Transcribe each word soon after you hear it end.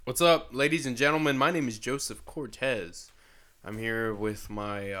What's up, ladies and gentlemen? My name is Joseph Cortez. I'm here with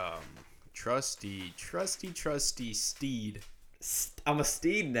my trusty steed. I'm a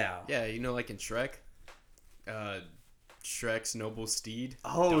steed now. Yeah, like in Shrek, Shrek's noble steed.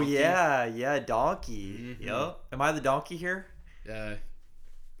 Oh, Donkey. yeah, donkey. Mhm. Yup. Am I the donkey here? Yeah,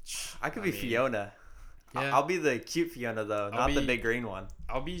 I could be Fiona. Yeah. I'll be the cute Fiona though, not the big green one.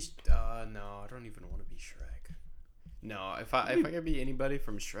 I'll be. No, I don't even want to be Shrek. No, if I could be anybody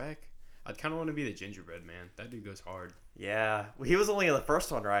from Shrek, I'd kind of want to be the gingerbread man. That dude goes hard. Yeah, well, he was only in the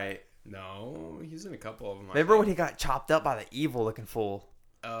first one, right? No, he's in a couple of them. Remember when he got chopped up by the evil-looking fool?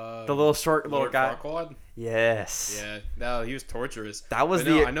 The little short little Lord guy. Farquaad? Yes. Yeah, no, he was torturous. That was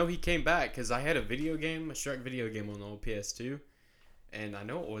I know he came back because I had a Shrek video game on the old PS2, and I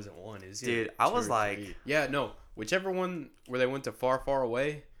know it wasn't one. Is Dude, I was like, yeah, no, whichever one where they went to far, far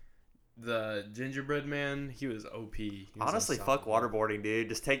away. The gingerbread man, he was OP. He was honestly, fuck unstoppable. waterboarding, dude.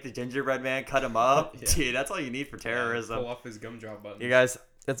 Just take the gingerbread man, cut him up, Yeah. dude. That's all you need for terrorism. Pull off his gumdrop button. You guys,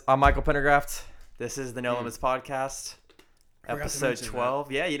 I'm Michael Pendergraft. This is the No Mm. Limits podcast, Forgot to episode mention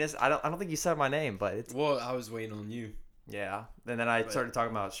 12. Yeah, you just I don't think you said my name, but it's Well, I was waiting on you. yeah. And then I But- started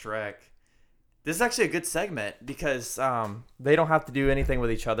talking about Shrek. This is actually a good segment because they don't have to do anything with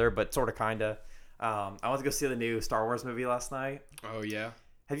each other, but sort of kinda. I went to go see the new Star Wars movie last night. Oh yeah,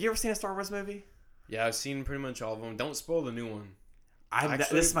 Have you ever seen a Star Wars movie? yeah. I've seen pretty much all of them. Don't spoil the new one.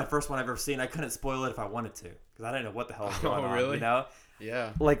 Actually- This is my first one I've ever seen. I couldn't spoil it if I wanted to because I didn't know what the hell was going on. really? You know,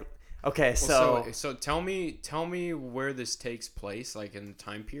 Yeah. like okay, Well, so tell me where this takes place, like in the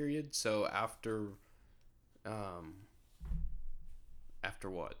time period. So after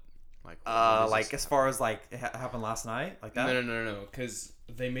what? Like like as far as like it happened last night, like that. No. Because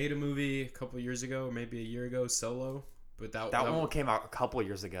they made a movie a couple years ago, maybe a year ago, Solo. But that one came out a couple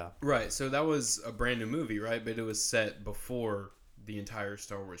years ago. right. So that was a brand new movie, right? But it was set before the entire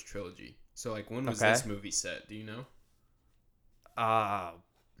Star Wars trilogy. So like, when was Okay. this movie set? Do you know?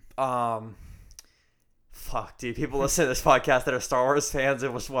 Fuck, dude. People listen to this podcast that are Star Wars fans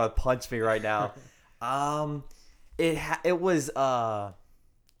and just want to punch me right now. It was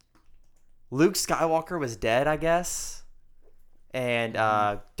Luke Skywalker was dead, I guess, and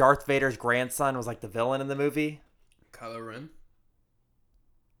Darth Vader's grandson was like the villain in the movie. Kylo Ren.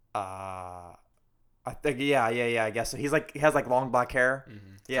 I think yeah. I guess so. He has like long black hair.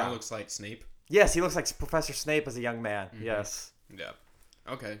 Mm-hmm. Yeah. Kinda looks like Snape. Yes, he looks like Professor Snape as a young man. Mhm. Yes. Yeah.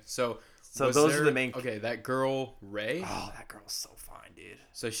 Okay. So So those are the main. Okay, that girl Rey. Oh, that girl's so fine, dude.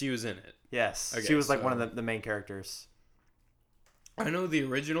 So she was in it. Yes, Okay, she was like one so- of the main characters. I know the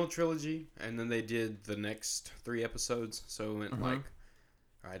original trilogy, and then they did the next 3 episodes. So it went Mhm. like,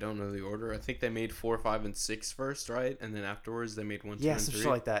 I don't know the order. I think they made 4, 5, and 6 first, right? And then afterwards they made 1, 2, Yeah, and some 3. shit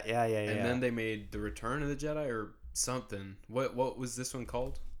like that. Yeah. And then they made the Return of the Jedi or something. What was this one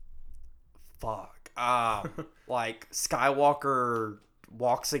called? Fuck. Like Skywalker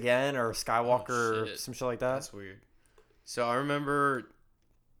walks again, or Skywalker shit. some shit like that. That's weird. So I remember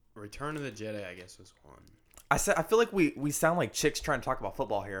Return of the Jedi, I guess, was 1. I feel like we sound like chicks trying to talk about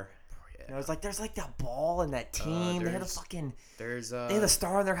football here. Yeah. You know, it's like there's like that ball and that team. They had There's they had a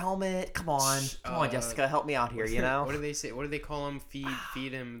star on their helmet. Come on, Jessica, help me out here. You know. What do they say? What do they call him?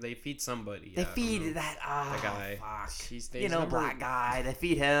 Feed him. They feed somebody. They I don't feed know. that The guy. Fuck. He's number- black guy. They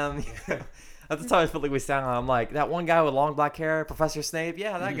feed him. That's the time I feel like we sound. I'm like that one guy with long black hair, Professor Snape.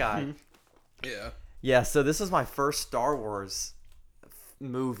 Yeah, that guy. Yeah. Yeah. So this was my first Star Wars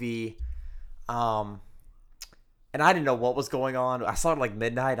movie, and I didn't know what was going on. I saw it like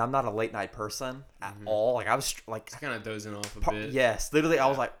midnight. I'm not a late night person at all. Like I was like, It's kind of dozing off a bit. yes, literally. I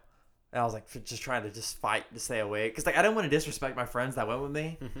was like, just trying to just fight to stay awake because like I didn't want to disrespect my friends that went with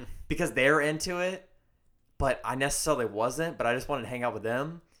me because they're into it, but I necessarily wasn't. But I just wanted to hang out with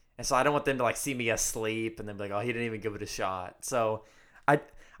them, and so I don't want them to like see me asleep and then be like, oh, he didn't even give it a shot. So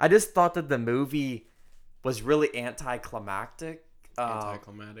I just thought that the movie was really anticlimactic.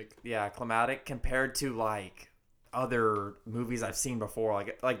 Anticlimactic. Yeah, climatic compared to like other movies I've seen before.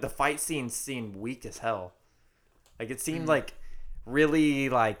 Like the fight scene seemed weak as hell. Like it seemed like really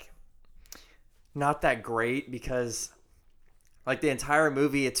like not that great because like the entire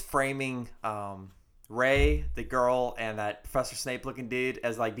movie it's framing Rey, the girl, and that Professor Snape looking dude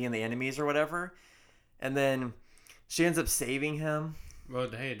as like being the enemies or whatever. And then she ends up saving him. Well,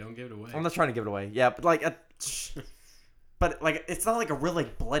 hey, don't give it away. I'm not trying to give it away. Yeah, but like but like it's not like a really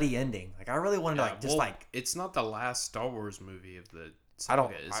like bloody ending. Like I really wanted to like just like it's not the last Star Wars movie of the I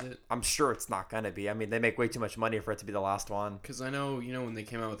don't. saga, is it? I'm sure it's not gonna be. I mean, they make way too much money for it to be the last one. Because I know, when they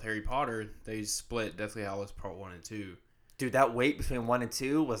came out with Harry Potter, they split Deathly Hallows Part 1 and 2. Dude, that wait between 1 and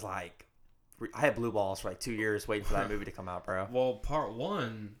 2 was like I had blue balls for like 2 years waiting for that movie to come out, bro. Well, part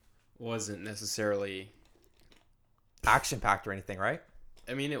one wasn't necessarily Action packed or anything, right?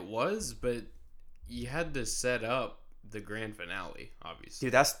 I mean, it was, but you had to set up the grand finale, obviously.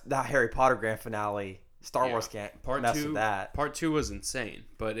 Dude, that's that Harry Potter grand finale. Star Wars can't mess with that. Part two was insane,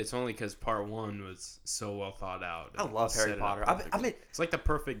 but it's only because part one was so well thought out. I love Harry Potter. I mean, it's like the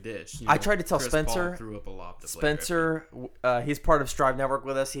perfect dish. I tried to tell Chris Spencer. Paul threw up a lot to Spencer, he's part of Strive Network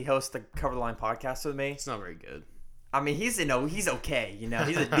with us. He hosts the Cover the Line podcast with me. It's not very good. I mean, he's okay.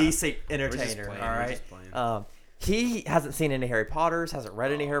 He's a decent entertainer. Playing, all right. He hasn't seen any Harry Potters, hasn't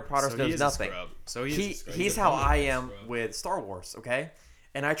read any Harry Potters, knows nothing. So he's how I am with Star Wars, okay?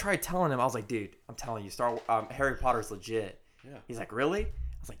 And I tried telling him, I was like, dude, I'm telling you, Harry Potter's legit. Yeah. He's like, really? I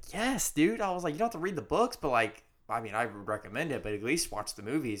was like, yes, dude. I was like, you don't have to read the books, but like, I mean, I would recommend it, but at least watch the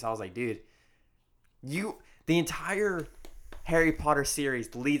movies. I was like, dude, the entire Harry Potter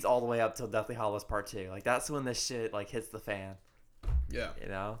series leads all the way up till Deathly Hallows Part 2. Like, that's when this shit like hits the fan. Yeah. You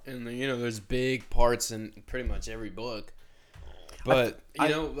know? And there's big parts in pretty much every book. But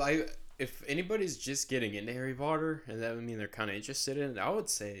if anybody's just getting into Harry Potter and that would mean they're kind of interested in it, I would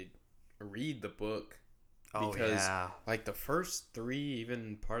say read the book. Because like the first 3,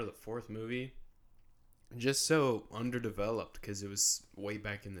 even part of the 4th movie, just so underdeveloped because it was way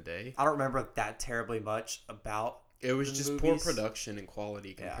back in the day. I don't remember that terribly much about it. Was just movies. Poor production and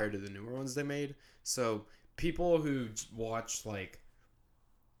quality compared to the newer ones they made. So people who watch like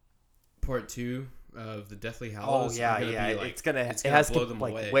part 2 of the Deathly Hallows. Be like, it has blow them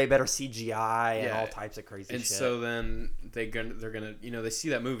away. Way better CGI and all types of crazy shit. And so then they're gonna they see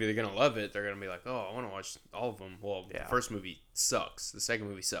that movie, they're gonna love it. They're gonna be like, oh, I want to watch all of them. Well, the first movie sucks. The second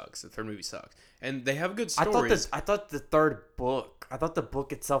movie sucks. The third movie sucks. And they have good stories. I thought the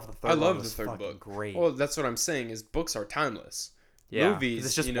book itself, the third I love one was the third book. Great. Well, that's what I'm saying is books are timeless. Yeah, movies,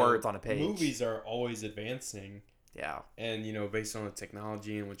 it's just words on a page. Movies are always advancing. Yeah. And, based on the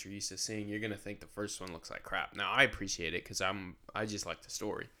technology and what you're used to seeing, you're going to think the first one looks like crap. Now, I appreciate it because I just like the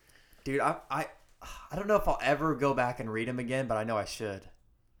story. Dude, I don't know if I'll ever go back and read them again, but I know I should.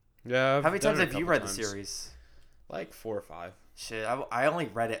 Yeah. How many times have you read the series? Like 4 or 5. Shit, I only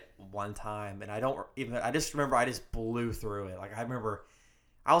read it one time, and I just remember I just blew through it. Like, I remember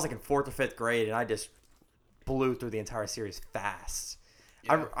I was like in 4th or 5th grade, and I just blew through the entire series fast.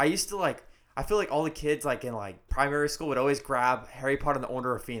 Yeah. I used to like... I feel like all the kids like in like primary school would always grab Harry Potter and the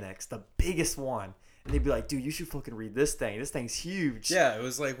Order of Phoenix, the biggest one, and they'd be like, "Dude, you should fucking read this thing. This thing's huge." Yeah, it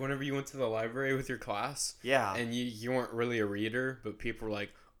was like whenever you went to the library with your class. Yeah. And you weren't really a reader, but people were like,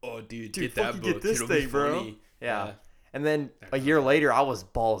 "Oh, dude get that book. Get this It'll thing, be bro." funny. Yeah. And then a year later, I was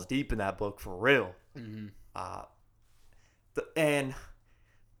balls deep in that book for real. Mm-hmm. I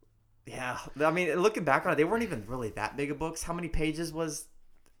mean, looking back on it, they weren't even really that big of books. How many pages was?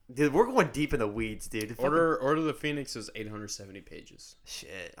 Dude, we're going deep in the weeds, dude. Order of the Phoenix is 870 pages.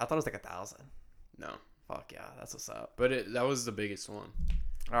 Shit, I thought it was like 1,000. No. Fuck yeah, that's what's up. But that was the biggest one.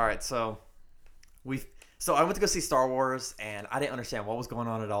 All right, so I went to go see Star Wars, and I didn't understand what was going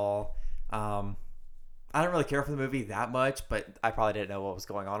on at all. I didn't really care for the movie that much, but I probably didn't know what was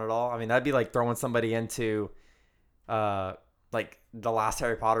going on at all. I mean, that'd be like throwing somebody into, like the last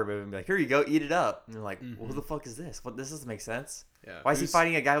Harry Potter movie and be like, "Here you go, eat it up." And you're like, well, "Who the fuck is this? What? This doesn't make sense." Yeah. Why is he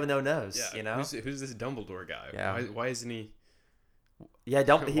fighting a guy with no nose? Yeah. You know? Who's this Dumbledore guy? Yeah. Why isn't he? Yeah.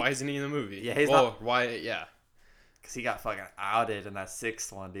 Why isn't he in the movie? Yeah. He's not. Why? Yeah. Because he got fucking outed in that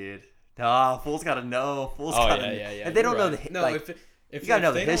 6th one, dude. Nah, fools gotta know. Yeah. If they don't know the no, like, if you gotta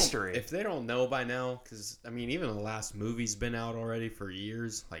know the history. If they don't know by now, because I mean, even the last movie's been out already for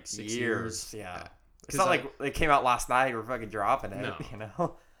years, like 6 years. Yeah. It's not like it came out last night. We're fucking dropping it. No. You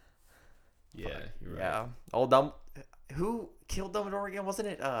know. Yeah, you're right. Yeah. Who killed Dumbledore again? Wasn't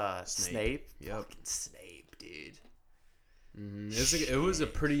it Snape? Yep. Fucking Snape, dude. Mm-hmm. It was a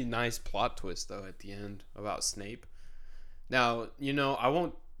pretty nice plot twist though at the end about Snape. Now I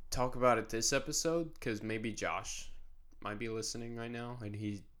won't talk about it this episode because maybe Josh might be listening right now, and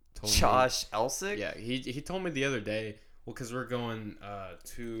he told Josh Elsig. Yeah, he told me the other day. Well, because we're going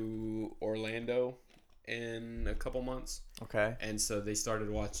to Orlando in a couple months. Okay. And so they started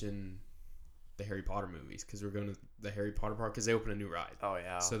watching the Harry Potter movies because we're going to the Harry Potter park because they opened a new ride. Oh,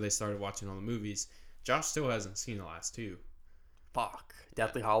 yeah. So they started watching all the movies. Josh still hasn't seen the last 2. Fuck.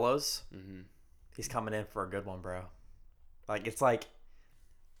 Deathly Hallows? Mm-hmm. He's coming in for a good one, bro. Like, it's like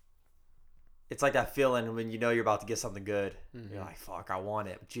that feeling when you know you're about to get something good. Mm-hmm. You're like, fuck, I want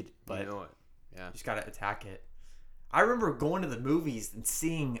it. But you know it. Yeah. You just got to attack it. I remember going to the movies and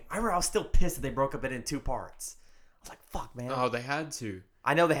seeing... I was still pissed that they broke up it in 2 parts. was like, fuck, man. Oh, they had to.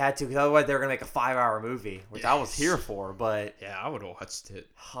 I know they had to, because otherwise they were gonna make a 5-hour movie, which I was here for. But yeah, I would have watched it.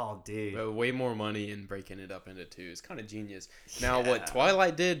 Oh, dude, but way more money and breaking it up into two is kind of genius. Now, Yeah. what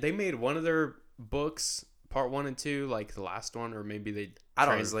Twilight did, they made one of their books, part 1 and 2, like the last one, or maybe they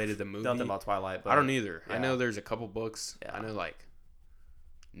translated the movie. Nothing about Twilight. But I don't either. yeah. I know there's a couple books. Yeah. I know like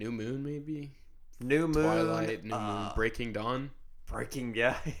New Moon, maybe New Moon, Twilight, New Moon, Breaking Dawn. Breaking,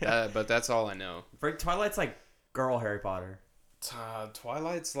 yeah. But that's all I know. Twilight's like girl Harry Potter.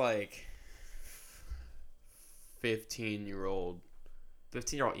 Twilight's like 15-year-old.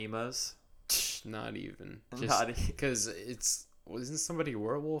 15-year-old emos. Not even. Not even. Because isn't somebody a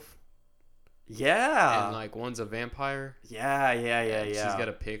werewolf? Yeah. And like one's a vampire. Yeah. She's got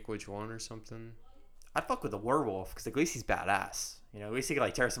to pick which one or something. I'd fuck with a werewolf because at least he's badass. You know, at least he could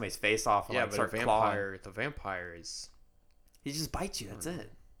like tear somebody's face off and Yeah, like but start the clawing. vampire is. He just bites you. That's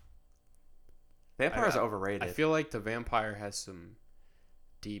it. Vampires are overrated. I feel like the vampire has some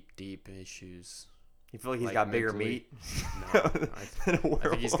deep issues. You feel like he's like got bigger mentally. meat? No, than a I think he's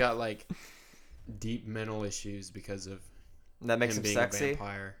werewolf? got like deep mental issues because of That makes him being sexy. a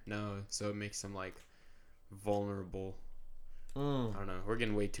vampire. No, so it makes him like vulnerable. Mm. I don't know. We're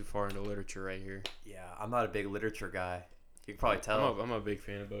getting way too far into literature right here. Yeah, I'm not a big literature guy. You can probably tell. I'm a big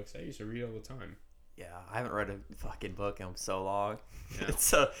fan of books. I used to read all the time. Yeah, I haven't read a fucking book in so long. Yeah. It's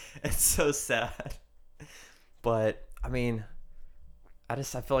so sad. But I mean, I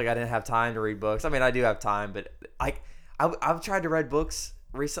feel like I didn't have time to read books. I mean, I do have time, but I've tried to read books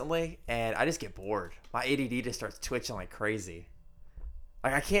recently, and I just get bored. My ADD just starts twitching like crazy.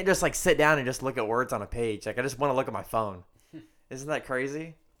 Like I can't just like sit down and just look at words on a page. Like I just want to look at my phone. Isn't that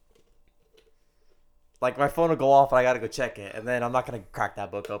crazy? Like my phone will go off and I gotta go check it, and then I'm not gonna crack that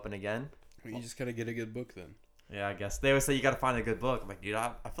book open again. You just gotta get a good book then. Yeah, I guess they always say you gotta find a good book. I'm like, dude,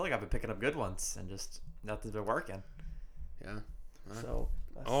 I feel like I've been picking up good ones and just nothing's been working. Yeah. So.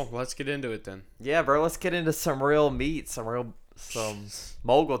 Let's get into it then. Yeah, bro. Let's get into some real meat, some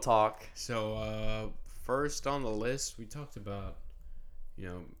mogul talk. So first on the list, we talked about,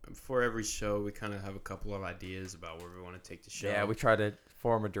 for every show, we kind of have a couple of ideas about where we want to take the show. Yeah, we try to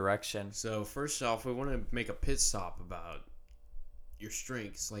form a direction. So first off, we want to make a pit stop about your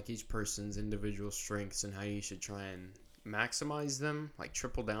strengths, like each person's individual strengths and how you should try and maximize them, like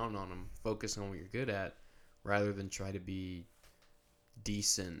triple down on them, focus on what you're good at, rather than try to be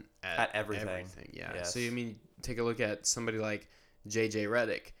decent at everything. Yeah. Yes. So take a look at somebody like JJ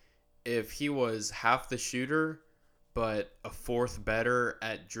Redick. If he was half the shooter, but a fourth better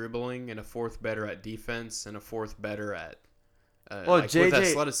at dribbling and a fourth better at defense and a fourth better at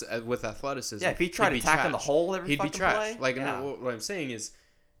JJ with athleticism. Yeah, if he tried attacking the hole every he'd be fucking trash. play, Like yeah. what I'm saying is,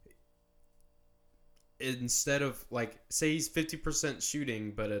 instead of like say he's 50%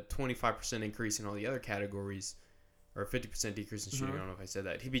 shooting but a 25% increase in all the other categories, or a 50% decrease in shooting, I don't know if I said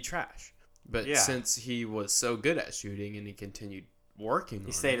that, he'd be trash. But since he was so good at shooting and he continued working,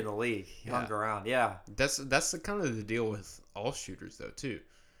 he stayed in the league. He hung around. Yeah, that's the kind of the deal with all shooters though too.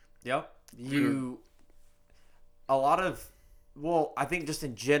 Yep. I think just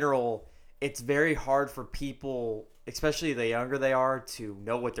in general, it's very hard for people, especially the younger they are, to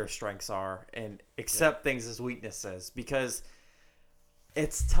know what their strengths are and accept things as weaknesses, because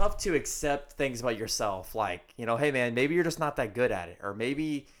it's tough to accept things about yourself. Like, hey man, maybe you're just not that good at it. Or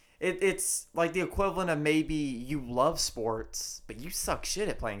maybe it's like the equivalent of maybe you love sports, but you suck shit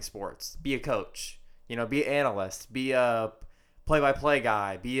at playing sports. Be a coach, be an analyst, be a play-by-play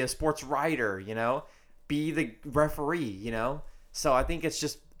guy, be a sports writer, be the referee, So I think it's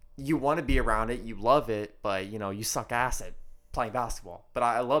just, you want to be around it, you love it, but you suck ass at playing basketball. But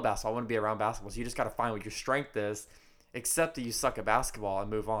I love basketball. I want to be around basketball. So you just got to find what your strength is, accept that you suck at basketball, and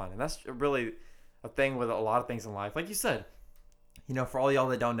move on. And that's really a thing with a lot of things in life. Like you said, for all y'all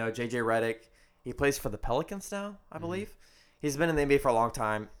that don't know, JJ Redick, he plays for the Pelicans now, I believe. He's been in the NBA for a long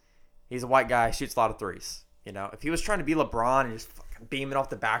time. He's a white guy, shoots a lot of threes. If he was trying to be LeBron and just fucking beam it off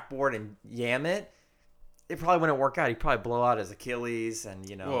the backboard and yam it, it probably wouldn't work out. He'd probably blow out his Achilles and,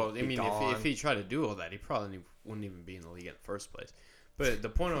 if he tried to do all that, he probably wouldn't even be in the league in the first place. But the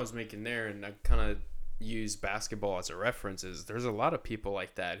point I was making there, and I kind of use basketball as a reference, is there's a lot of people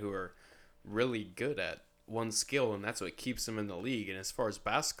like that who are really good at one skill, and that's what keeps them in the league. And as far as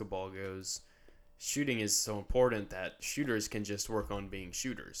basketball goes, shooting is so important that shooters can just work on being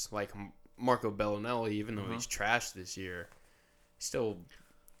shooters. Like Marco Bellinelli, even though he's trash this year, still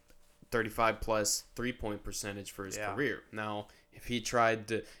 35 plus 3-point percentage for his career. Now, if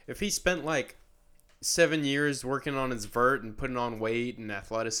he spent like 7 years working on his vert and putting on weight and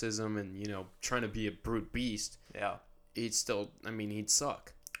athleticism and, trying to be a brute beast, he'd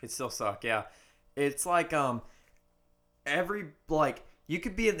suck. He'd still suck, yeah. It's like, you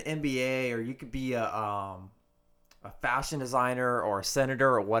could be in the NBA, or you could be a fashion designer or a senator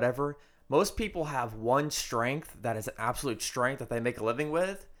or whatever. Most people have one strength that is an absolute strength that they make a living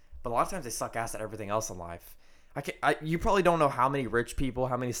with, but a lot of times they suck ass at everything else in life. You probably don't know how many rich people,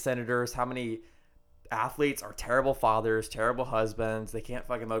 how many senators, how many athletes are terrible fathers, terrible husbands. They can't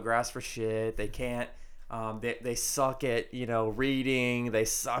fucking mow grass for shit. They can't. They suck at reading. They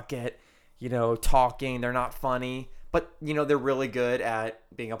suck at talking. They're not funny. But, they're really good at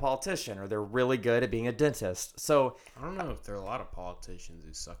being a politician, or they're really good at being a dentist. So I don't know if there are a lot of politicians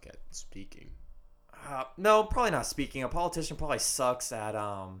who suck at speaking. No, probably not speaking. A politician probably sucks at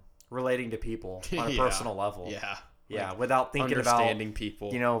relating to people on a personal level. Yeah. Yeah, without thinking understanding about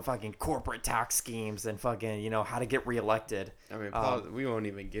people. Fucking corporate tax schemes and fucking, how to get reelected. I mean, we won't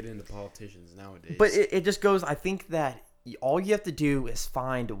even get into politicians nowadays. But it just goes, I think that all you have to do is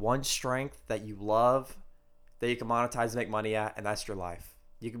find one strength that you love, that you can monetize and make money at, and that's your life.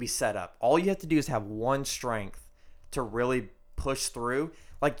 You can be set up. All you have to do is have one strength to really push through.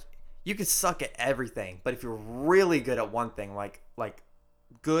 Like, you can suck at everything, but if you're really good at one thing, like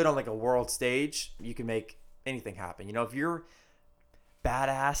good on like a world stage, you can make anything happen. If you're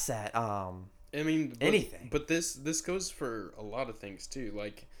badass at anything. But this goes for a lot of things too.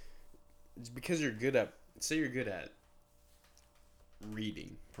 Like, it's because you're good at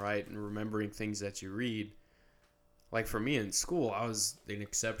reading, right? And remembering things that you read. Like for me in school, I was an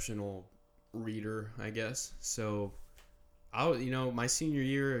exceptional reader, I guess. So my senior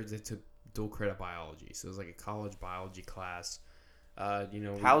year, they took dual credit biology. So it was like a college biology class.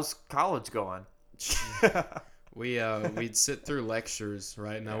 How's college going? We'd sit through lectures,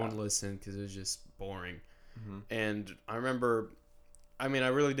 right? No one listened because it was just boring. Mm-hmm. And I remember, I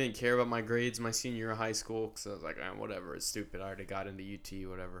really didn't care about my grades my senior year of high school because I was like, whatever, it's stupid. I already got into UT,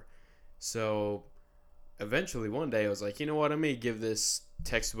 whatever. So eventually one day I was like, you know what? I'm going to give this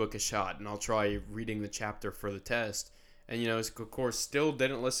textbook a shot and I'll try reading the chapter for the test. And, of course, still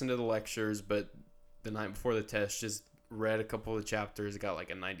didn't listen to the lectures, but the night before the test, just read a couple of the chapters, got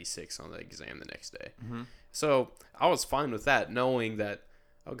like a 96 on the exam the next day. Mm-hmm. So I was fine with that, knowing that,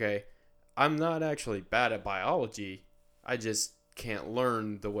 okay, I'm not actually bad at biology. I just can't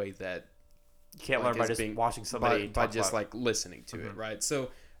learn the way that you can't learn by just watching somebody by just like listening to it, right?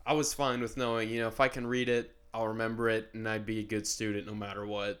 So I was fine with knowing, if I can read it, I'll remember it, and I'd be a good student no matter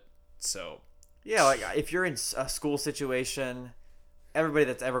what. So yeah, like if you're in a school situation, everybody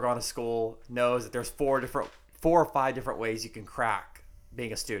that's ever gone to school knows that there's 4 or 5 different ways you can crack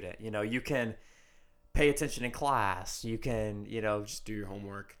being a student. You can pay attention in class. You can, just do your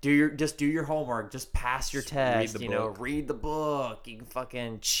homework. Do your homework. Just pass your test. Read the book. You can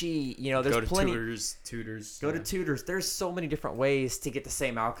fucking cheat. There's go to plenty. Tutors. Go to tutors. There's so many different ways to get the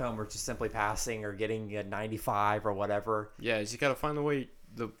same outcome, or just simply passing or getting a 95 or whatever. Yeah, you gotta find the way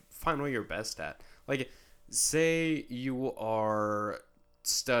you're best at. Like, say you are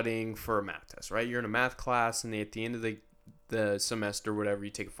studying for a math test, right? You're in a math class, and at the end of the semester, whatever,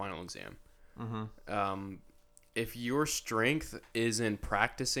 you take a final exam. Mm-hmm. If your strength is in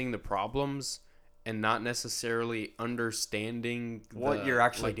practicing the problems and not necessarily understanding what you're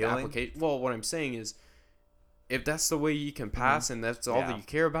actually doing, well, what I'm saying is, if that's the way you can pass and that's all that you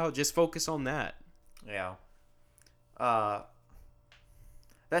care about, just focus on that. Yeah.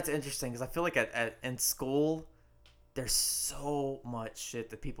 That's interesting because I feel like in school, there's so much shit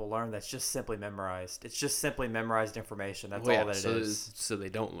that people learn that's just simply memorized. It's just simply memorized information. That's all that it is. So they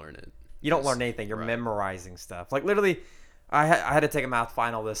don't learn it. You don't learn anything. You're memorizing stuff. Like literally, I had to take a math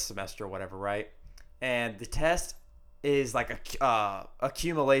final this semester or whatever, right? And the test is like a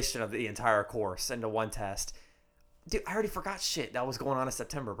accumulation of the entire course into one test. Dude, I already forgot shit that was going on in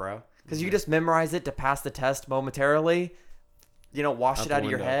September, bro. Because you just memorize it to pass the test momentarily. Wash it out of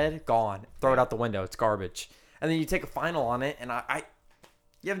your head, gone. Throw it out the window. It's garbage. And then you take a final on it, and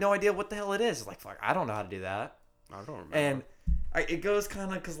you have no idea what the hell it is. It's like, fuck, I don't know how to do that. I don't remember. And it goes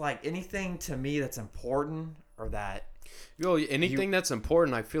kind of because, like, anything to me that's important or that... anything that's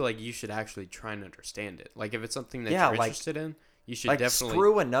important, I feel like you should actually try and understand it. Like, if it's something that you're interested in, you should definitely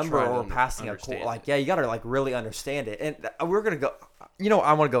screw a number or passing a course. Like, yeah, you got to, like, really understand it. And we're going to go...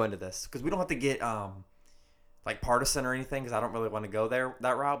 I want to go into this because we don't have to get... like partisan or anything, because I don't really want to go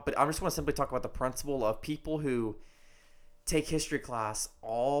that route, but I just want to simply talk about the principle of people who take history class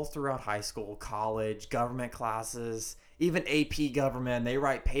all throughout high school, college, government classes, even AP government. They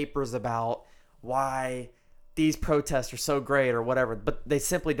write papers about why these protests are so great or whatever, but they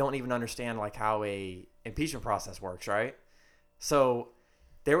simply don't even understand like how a impeachment process works, right? So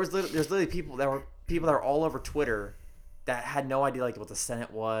there's literally people that were all over Twitter that had no idea like what the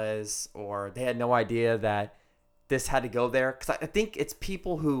Senate was, or they had no idea that this had to go there, because I think it's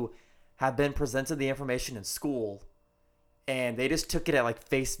people who have been presented the information in school, and they just took it at like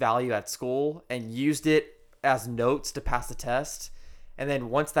face value at school and used it as notes to pass the test. And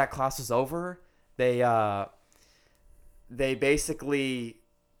then once that class was over, they basically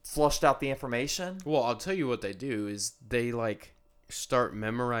flushed out the information. Well, I'll tell you what they do is they like start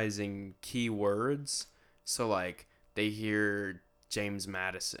memorizing keywords. So like they hear James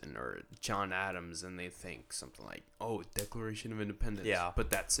Madison or John Adams and they think something like, oh, Declaration of Independence. Yeah.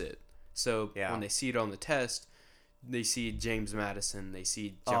 But that's it. So when they see it on the test, they see James Madison, they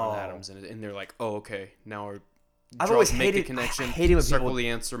see John Adams, and they're like, oh, okay, now we're make the connection, circle the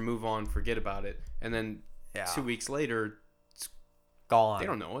answer, move on, forget about it. And then 2 weeks later, gone. They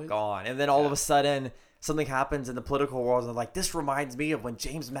don't know it. Gone. And then all of a sudden, something happens in the political world, and they're like, this reminds me of when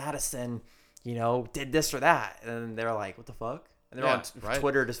James Madison, did this or that. And they're like, what the fuck? And they're on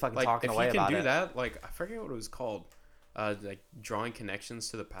Twitter just fucking talking away about it. If you can do that, like, I forget what it was called. Like, drawing connections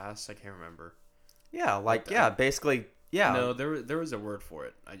to the past. I can't remember. Yeah, basically, yeah. No, there was a word for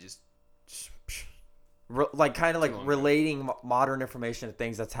it. I just relating modern information to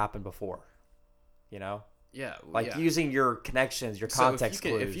things that's happened before. Yeah. Using your connections, your context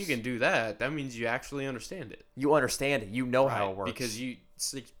clues. If you can do that, that means you actually understand it. You understand it. You know how it works. Because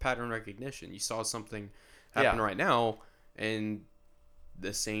it's like pattern recognition. You saw something happen right now, and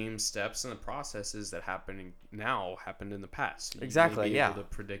the same steps and the processes that happening now happened in the past. You exactly. may be able to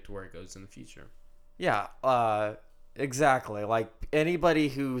predict where it goes in the future. Yeah. Exactly. Like anybody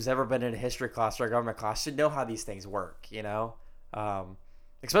who's ever been in a history class or a government class should know how these things work.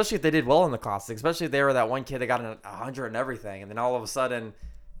 Especially if they did well in the class. Especially if they were that one kid that got 100 and everything, and then all of a sudden,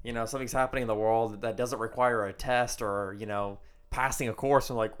 something's happening in the world that doesn't require a test or passing a course.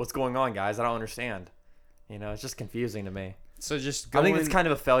 And like, what's going on, guys? I don't understand. It's just confusing to me. So just I think it's kind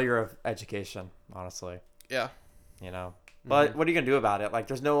of a failure of education, honestly. Yeah. But what are you gonna do about it? Like,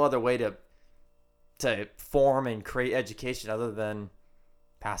 there's no other way to form and create education other than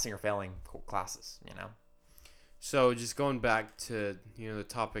passing or failing classes. So just going back to the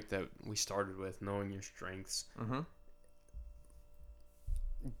topic that we started with, knowing your strengths. Mm-hmm.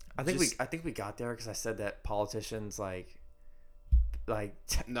 I think we got there because I said that politicians like.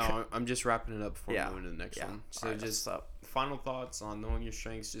 No, I'm just wrapping it up before moving to the next one. So just final thoughts on knowing your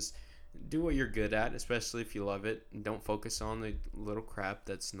strengths. Just do what you're good at, especially if you love it. And don't focus on the little crap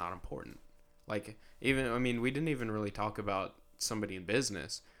that's not important. Like we didn't even really talk about somebody in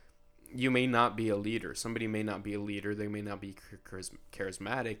business. You may not be a leader. Somebody may not be a leader. They may not be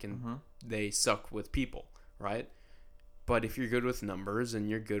charismatic, and they suck with people, right? But if you're good with numbers and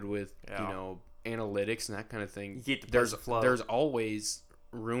you're good with analytics and that kind of thing, there's always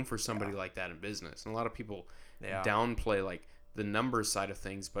room for somebody like that in business. And a lot of people downplay like the numbers side of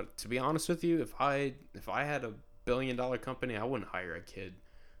things. But to be honest with you, if I had $1 billion company, I wouldn't hire a kid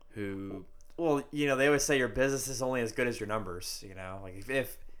who. Well, they always say your business is only as good as your numbers.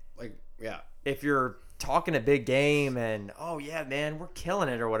 If you're talking a big game and, oh, yeah, man, we're killing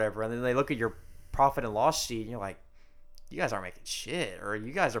it or whatever, and then they look at your profit and loss sheet and you're like, you guys aren't making shit, or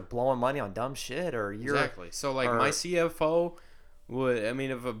you guys are blowing money on dumb shit, or you're... Exactly. So, my CFO would...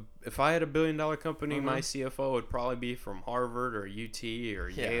 if I had $1 billion company, my CFO would probably be from Harvard or UT or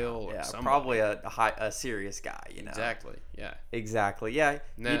Yale or somebody. Probably a serious guy, Exactly, yeah. Exactly, yeah.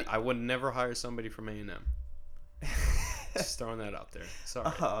 I would never hire somebody from A&M. Just throwing that out there.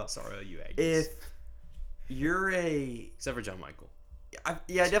 Sorry, you Aggies. If you're except for John Michael. I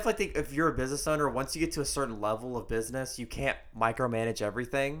definitely think if you're a business owner, once you get to a certain level of business, you can't micromanage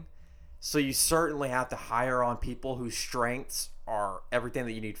everything. So you certainly have to hire on people whose strengths are everything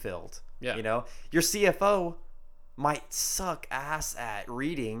that you need filled. Yeah. Your CFO might suck ass at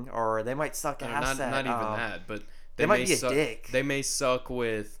reading, or they might suck ass at... Not even that, but they might be a dick. They may suck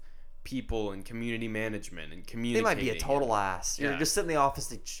with people and community management and communicating. They might be a total ass. You're just sit in the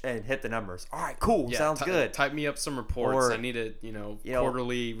office and hit the numbers. All right, cool. Sounds good. Type me up some reports. I need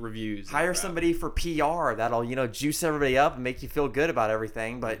quarterly reviews. Hire somebody for PR that'll, juice everybody up and make you feel good about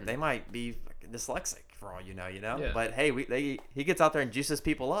everything, but they might be dyslexic for all you know. Yeah. But hey, he gets out there and juices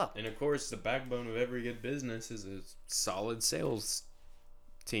people up. And of course, the backbone of every good business is a solid sales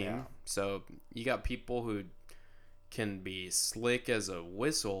team. Yeah. So you got people who can be slick as a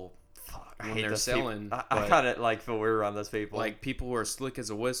whistle when they're selling. I kind of feel weird around those people. Like people who are slick as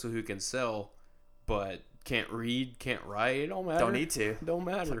a whistle who can sell, but can't read, can't write. It don't matter. Don't need to. Don't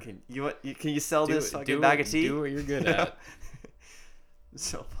matter. Can you sell this fucking bag of tea? Do what you're good at.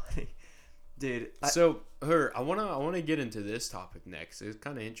 So funny, dude. I wanna get into this topic next. It's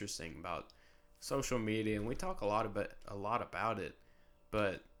kind of interesting about social media, and we talk a lot about it.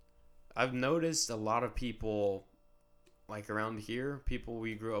 But I've noticed a lot of people like around here, people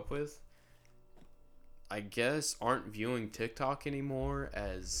we grew up with, I guess aren't viewing TikTok anymore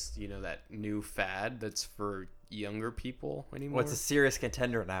as, that new fad that's for younger people anymore. Well, it's a serious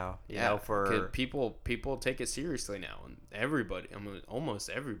contender now, you know, for people take it seriously now, and everybody, I mean, almost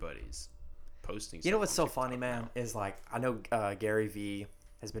everybody's posting. You know what's so TikTok funny, man, now. is like I know Gary Vee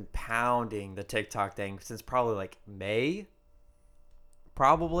has been pounding the TikTok thing since probably like May.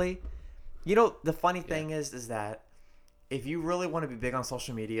 Probably. You know, the funny thing is that if you really want to be big on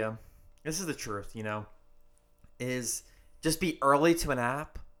social media, this is the truth, is just be early to an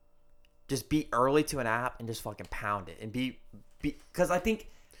app. Just be early to an app and just fucking pound it and be because I think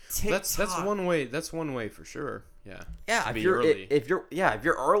TikTok, That's one way. That's one way for sure. Yeah. yeah. To If be you're early. if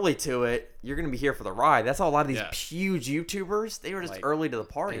you're early to it, you're gonna be here for the ride. That's how a lot of these Yeah. huge YouTubers, they were just Like, early to the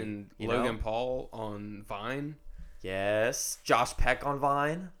party. And you Logan know? Paul on Vine. Yes, Josh Peck on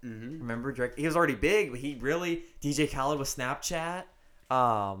Vine. Mm-hmm. Remember Drake? He was already big, but he really DJ Khaled with Snapchat.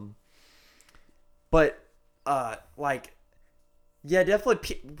 Yeah,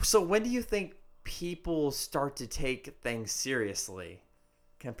 definitely. So when do you think people start to take things seriously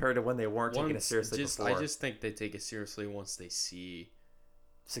compared to when they weren't taking it seriously before? I just think they take it seriously once they see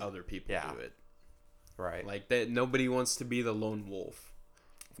other people yeah. do it. Right. Like that, nobody wants to be the lone wolf.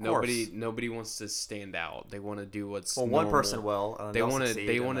 Nobody wants to stand out. They want to do what's one normal. person will. And They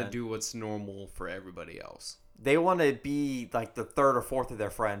want to do what's normal for everybody else. They want to be like the third or fourth of their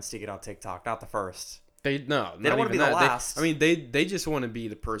friends to get on TikTok, not the first. They don't want to be the last. They just want to be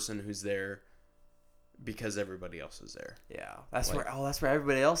the person who's there because everybody else is there. Yeah, that's where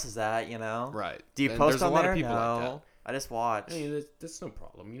everybody else is at. Right. Do you And post there's on a lot there? of people No, like that. I just watch. I mean, that's no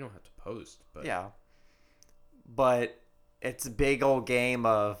problem. You don't have to post. But Yeah, but it's a big old game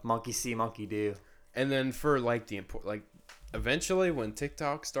of monkey see, monkey do. And then for eventually when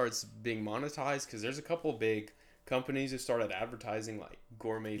TikTok starts being monetized, because there's a couple big companies who started advertising like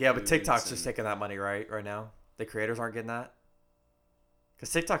gourmet. Yeah, but foods TikTok's and- just taking that money right now. The creators aren't getting that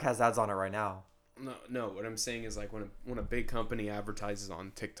because TikTok has ads on it right now. No. What I'm saying is like when a big company advertises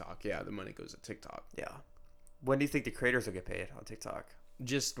on TikTok, yeah, the money goes to TikTok. Yeah. When do you think the creators will get paid on TikTok?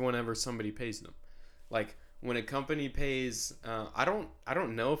 Just whenever somebody pays them, like when a company pays. I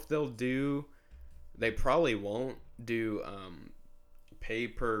don't know if they'll do. They probably won't do pay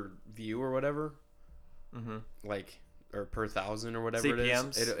per view or whatever. Mm-hmm. Like. Or per thousand or whatever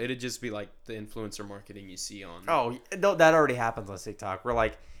CPMs? it is. It'd just be like the influencer marketing you see on. Oh, no, that already happens on TikTok. We're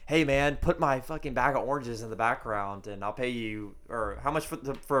like, hey man, put my fucking bag of oranges in the background, and I'll pay you, or how much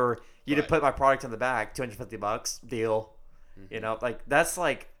for you to Right. put my product in the bag? $250 deal. Mm-hmm. Like that's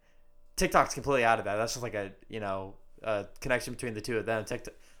like TikTok's completely out of that. That's just like a a connection between the two of them.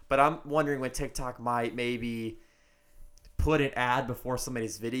 TikTok, but I'm wondering when TikTok might maybe put an ad before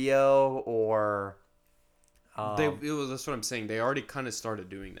somebody's video or. That's what I'm saying. They already kind of started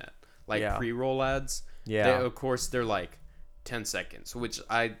doing that, like Yeah. pre-roll ads. Yeah. Of course, they're like 10 seconds, which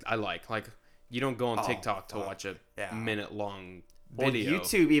I like. Like you don't go on Oh, TikTok to fuck. watch a Yeah. minute-long Well, video.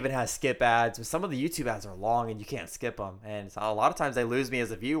 YouTube even has skip ads, but some of the YouTube ads are long and you can't skip them. And so a lot of times they lose me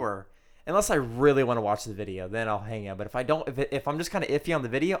as a viewer. Unless I really want to watch the video, then I'll hang out. But if I don't, if I'm just kind of iffy on the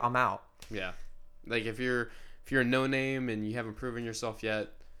video, I'm out. Yeah, like if you're a no name and you haven't proven yourself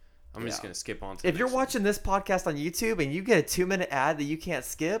yet, I'm just Yeah. gonna skip on. To If the you're next one. watching this podcast on YouTube and you get a 2-minute ad that you can't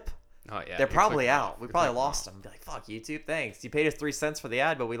skip, Oh yeah, they're you're probably clicking out. off. We You're probably clicking lost off. them. Be like, fuck YouTube, thanks. You paid us 3 cents for the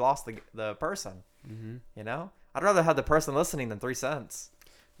ad, but we lost the person. Mm-hmm. I'd rather have the person listening than 3 cents.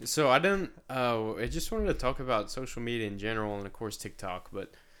 So I didn't. I just wanted to talk about social media in general, and of course TikTok.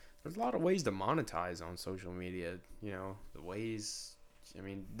 But there's a lot of ways to monetize on social media. The ways. I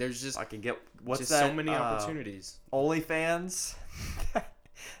mean, there's just I can get what's just that? so many opportunities. OnlyFans.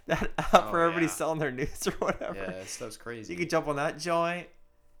 that app for everybody yeah. selling their nudes or whatever. Yeah, that stuff's crazy. You could jump on that joint,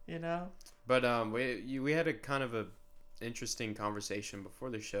 But we had a kind of a interesting conversation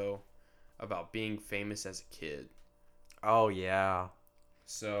before the show about being famous as a kid. Oh yeah.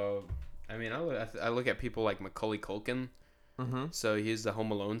 So, I mean, I look at people like Macaulay Culkin. Mm-hmm. So he's the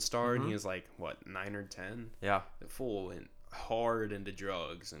Home Alone star, and Mhm. he was like, what, 9 or 10? Yeah. The fool went hard into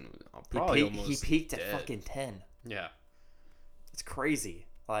drugs, and He, probably he almost peaked at dead. fucking 10. Yeah. It's crazy.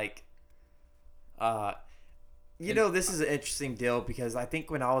 Like, this is an interesting deal because I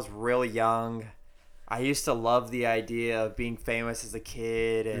think when I was really young, I used to love the idea of being famous as a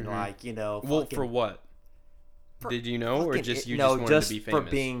kid and Well, for what? Did you know, or just you just wanted just to be famous? for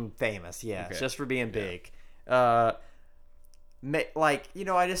being famous. Yeah, Okay. just for being Yeah. big. I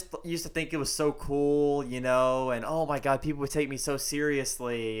just used to think it was so cool, and oh my god, people would take me so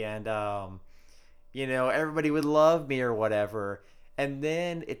seriously, and everybody would love me or whatever. And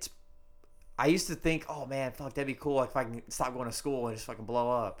then I used to think, oh man, fuck, that'd be cool. Like if I can stop going to school and just fucking blow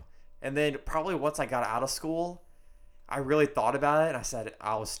up. And then probably once I got out of school, I really thought about it, and I said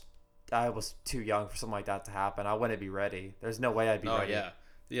I was too young for something like that to happen. I wouldn't be ready. There's no way I'd be ready.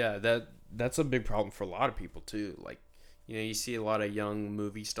 Yeah. That's a big problem for a lot of people too. Like, you see a lot of young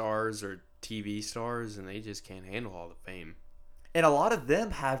movie stars or TV stars, and they just can't handle all the fame. And a lot of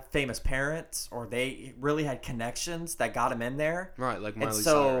them had famous parents, or they really had connections that got them in there. Right, like Miley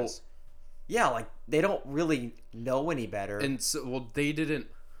Cyrus. Yeah, like they don't really know any better. And so, well, they didn't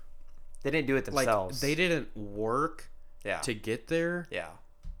do it themselves. Like, they didn't work to get there. Yeah.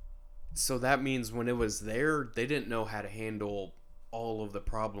 So that means when it was there, they didn't know how to handle all of the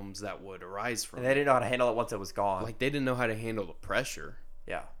problems that would arise from it. And they didn't know how to handle it once it was gone. Like, they didn't know how to handle the pressure.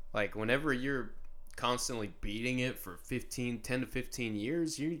 Yeah. Like, whenever you're constantly beating it for 10 to 15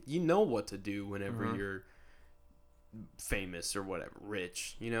 years, you know what to do whenever you're famous or whatever,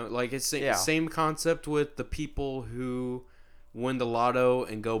 rich. Like, it's the same concept with the people who win the lotto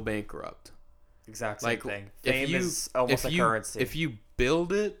and go bankrupt. Exact same thing. Fame is almost a currency. If you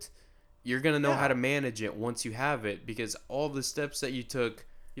build it, you're going to know how to manage it once you have it, because all the steps that you took,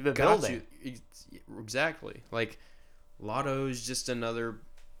 you've been building. Exactly. Like, lotto is just another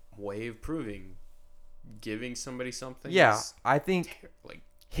way of giving somebody something. Yeah, I think like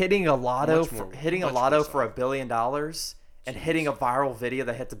hitting a lotto for $1 billion and hitting a viral video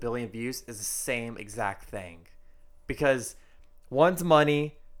that hits 1 billion views is the same exact thing, because one's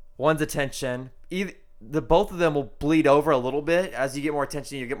money, one's attention. Both of them will bleed over a little bit. As you get more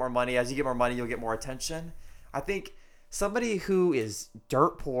attention, you get more money. As you get more money, you'll get more attention. I think somebody who is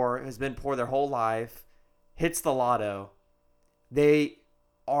dirt poor, has been poor their whole life, hits the lotto, they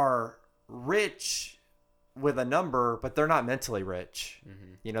are rich with a number, but they're not mentally rich.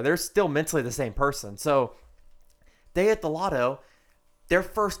 They're still mentally the same person. So they hit the lotto, their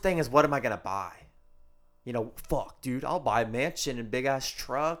first thing is, what am I going to buy? Fuck, dude, I'll buy a mansion and big ass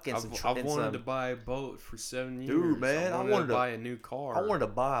truck and I've wanted to buy a boat for 7 years. Dude, man, I wanted to buy a new car. I wanted to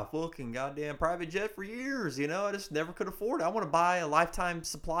buy a fucking goddamn private jet for years. I just never could afford it. I want to buy a lifetime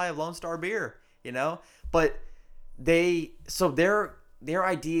supply of Lone Star beer. But their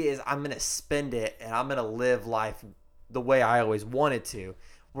idea is, I'm gonna spend it and I'm gonna live life the way I always wanted to.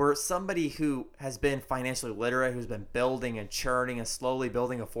 Where somebody who has been financially literate, who's been building and churning and slowly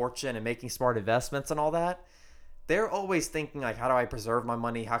building a fortune and making smart investments and all that, they're always thinking, like, how do I preserve my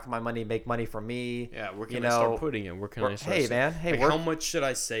money? How can my money make money for me? Yeah, where can I start putting it? Where can I start? Hey, man. Hey, how much should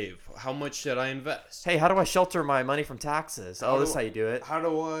I save? How much should I invest? Hey, how do I shelter my money from taxes? This is how you do it. How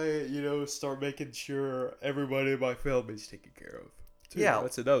do I, start making sure everybody in my family's taken care of? Too? Yeah,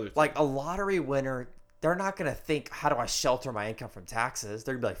 that's another thing. Like a lottery winner, they're not going to think, how do I shelter my income from taxes?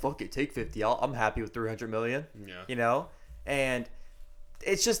 They're going to be like, fuck it, take 50. I'm happy with 300 million. Yeah. And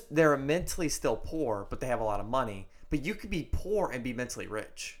it's just, they're mentally still poor, but they have a lot of money. But you could be poor and be mentally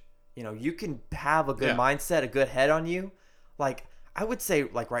rich. You can have a good mindset, a good head on you. Like, I would say,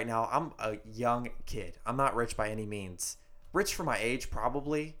 like, right now, I'm a young kid. I'm not rich by any means. Rich for my age,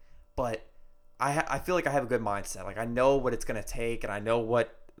 probably. But I feel like I have a good mindset. Like, I know what it's going to take, and I know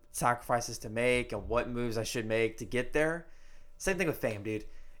what sacrifices to make and what moves I should make to get there. Same thing with fame, dude.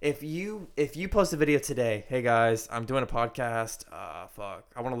 If you post a video today, hey guys, I'm doing a podcast, fuck,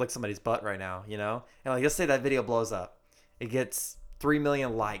 I want to lick somebody's butt right now, and like, let's say that video blows up, it gets 3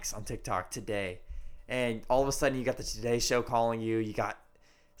 million likes on TikTok today, and all of a sudden you got the Today Show calling you, you got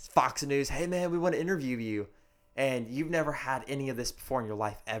Fox News, hey man, we want to interview you, and you've never had any of this before in your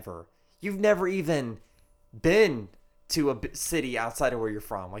life ever. You've never even been to a city outside of where you're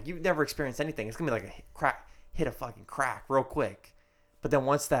from. Like, you've never experienced anything. It's gonna be like hit a fucking crack real quick. But then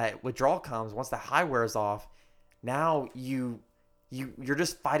once that withdrawal comes, once that high wears off, now you're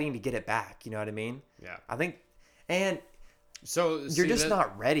just fighting to get it back. You know what I mean? Yeah. I think, and so you're just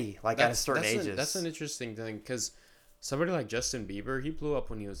not ready. Like, at a certain ages. That's an interesting thing, because somebody like Justin Bieber, he blew up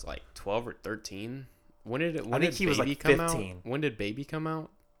when he was like 12 or 13. When did Baby was like come 15. out? When did Baby come out?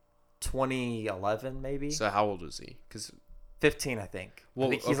 2011 maybe. So how old was he? Because 15, I think. Well,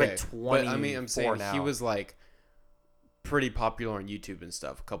 I think he's like 20. But I'm saying now. he was like pretty popular on YouTube and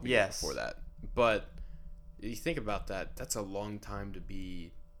stuff a couple years before that. But you think about that, that's a long time to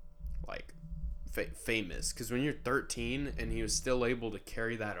be like famous. Because when you're 13 and he was still able to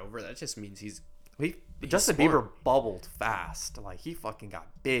carry that over, that just means he's Justin smart. Bieber bubbled fast. Like, he fucking got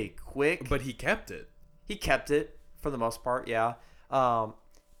big quick. But he kept it. He kept it for the most part, yeah.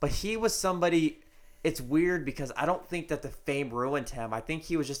 But he was somebody. It's weird because I don't think that the fame ruined him. I think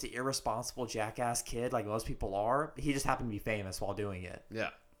he was just an irresponsible jackass kid, like most people are. He just happened to be famous while doing it. Yeah.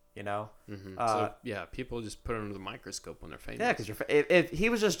 You know. So yeah, people just put it under the microscope when they're famous. Yeah, because if he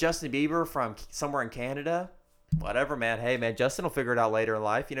was just Justin Bieber from somewhere in Canada, whatever, man. Hey, man, Justin will figure it out later in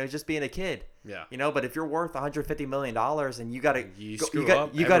life. You know, he's just being a kid. Yeah. You know, but if you're worth $150 million and you got to you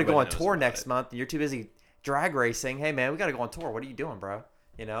got to go on tour next it. month and you're too busy drag racing, hey, man, we got to go on tour. What are you doing, bro?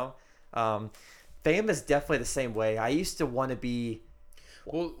 You know, fame is definitely the same way. I used to want to be.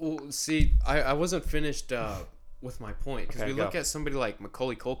 Well, see, I wasn't finished with my point because Okay, we look at somebody like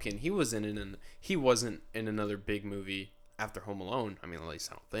Macaulay Culkin. He wasn't in another big movie after Home Alone. I mean, at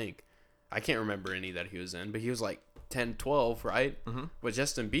least I don't think. I can't remember any that he was in, but he was like 10, 12, right? Mm-hmm. But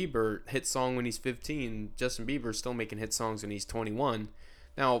Justin Bieber hit song when he's 15. Justin Bieber's still making hit songs when he's 21.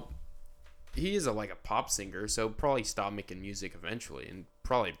 Now, he is like a pop singer, so probably stop making music eventually, and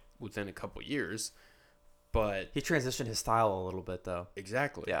probably within a couple years. But He transitioned his style a little bit, though.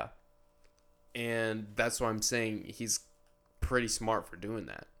 exactly, Yeah. and that's why I'm saying he's pretty smart for doing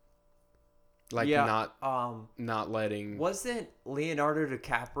that. Like Yeah. not letting. Wasn't Leonardo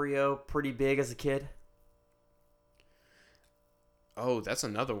DiCaprio pretty big as a kid? Oh, that's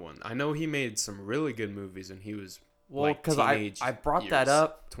another one. I know he made some really good movies, and he was Well, because I brought that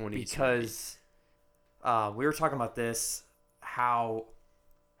up 20 because we were talking about this, how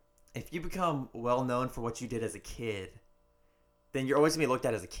if you become well known for what you did as a kid, then you're always gonna be looked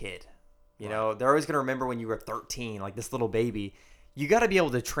at as a kid. You know, they're always gonna remember when you were 13, like this little baby. You got to be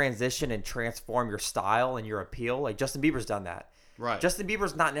able to transition and transform your style and your appeal. Like Justin Bieber's done that. Right. Justin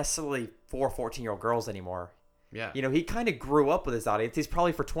Bieber's not necessarily for 14-year-old girls anymore. Yeah. You know, he kind of grew up with his audience. He's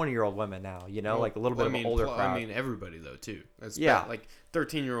probably for 20-year-old women now, you know, like a little bit of an older crowd. I mean, everybody, though, too. That's Yeah. like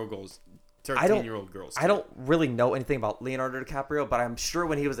 13-year-old girls. 13-year-old girls. I don't really know anything about Leonardo DiCaprio, but I'm sure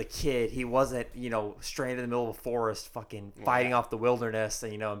when he was a kid, he wasn't, you know, stranded in the middle of a forest fucking fighting off the wilderness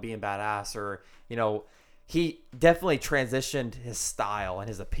and, you know, and being badass or, you know, he definitely transitioned his style and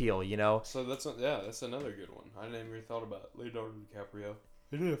his appeal, you know? So that's another good one. I never even thought about Leonardo DiCaprio.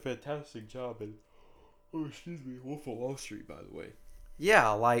 He did a fantastic job in, Wolf of Wall Street, by the way.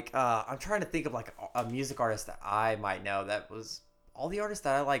 Yeah, like, I'm trying to think of, like, a music artist that I might know that was, all the artists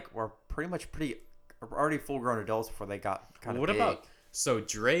that I like were already full-grown adults before they got kind of big. So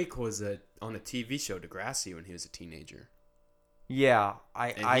Drake was on a TV show, Degrassi, when he was a teenager. Yeah,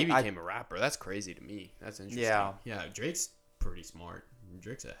 he became a rapper. That's crazy to me. That's interesting. Yeah, Drake's pretty smart.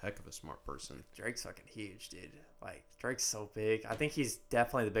 Drake's a heck of a smart person. Drake's fucking huge, dude. Like, Drake's so big. I think he's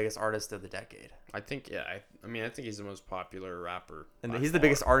definitely the biggest artist of the decade. I think, yeah. I mean, I think he's the most popular rapper. And he's the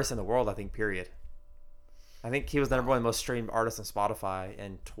biggest artist in the world, I think, period. I think he was the number one most streamed artist on Spotify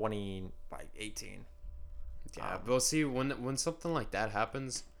in 2018. Yeah, but see, when something like that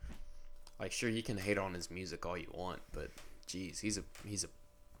happens, like, sure, you can hate on his music all you want, but, geez, he's a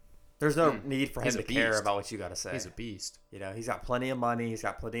There's no need for him to care beast. about what you got to say. He's a beast. You know, he's got plenty of money. He's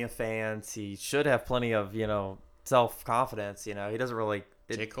got plenty of fans. He should have plenty of, you know, self-confidence. You know, he doesn't really...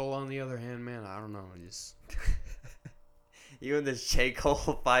 J. Cole, on the other hand, man, I don't know. Just... You and this J. Cole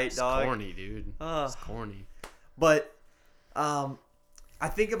fight, dog. It's corny, dude. It's corny. But I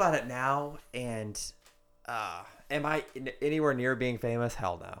think about it now, and am I anywhere near being famous?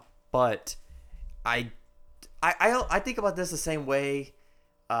 Hell no. But I think about this the same way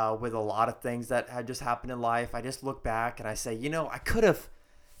with a lot of things that had just happened in life. I just look back and I say, you know, I could have,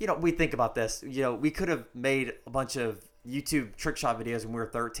 you know, we think about this, you know, we could have made a bunch of YouTube trick shot videos when we were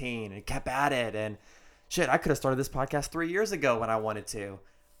 13 and kept at it. And shit, I could have started this podcast 3 years ago when I wanted to.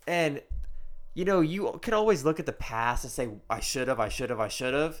 And, you know, you could always look at the past and say, I should have.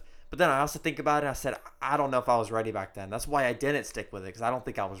 But then I also think about it and I said, I don't know if I was ready back then. That's why I didn't stick with it, because I don't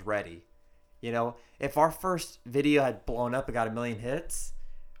think I was ready. You know, if our first video had blown up and got 1 million hits,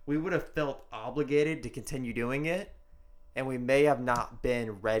 we would have felt obligated to continue doing it. And we may have not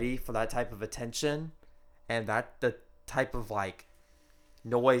been ready for that type of attention and the type of like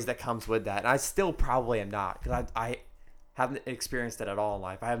noise that comes with that. And I still probably am not, because I haven't experienced it at all in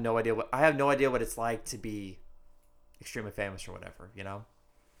life. I have no idea what it's like to be extremely famous or whatever, you know?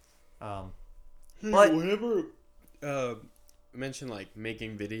 But whenever mention like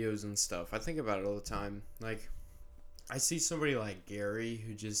making videos and stuff, I think about it all the time. Like, I see somebody like Gary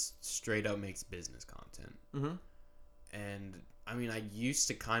who just straight up makes business content. Mm-hmm. And I mean, I used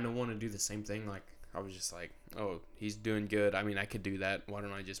to kind of want to do the same thing. Like, I was just like, oh, he's doing good. I mean, I could do that. Why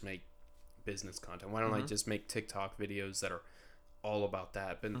don't I just make business content? Why don't I just make TikTok videos that are all about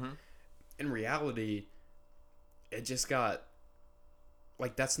that? But in reality, it just got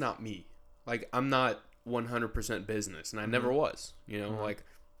like, that's not me. Like, I'm not 100% business, and I never was. You know, like,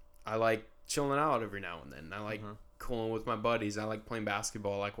 I like chilling out every now and then. I like cooling with my buddies. I like playing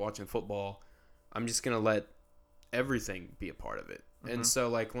basketball. I like watching football. I'm just gonna let everything be a part of it. And so,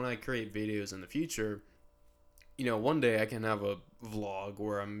 like, when I create videos in the future, you know, one day I can have a vlog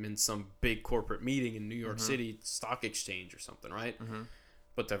where I'm in some big corporate meeting in New York City stock exchange or something, right?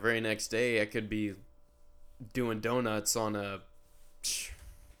 But the very next day I could be doing donuts on a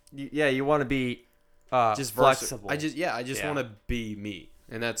you want to be just flexible. I just want to be me,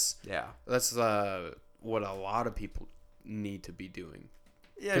 and that's what a lot of people need to be doing.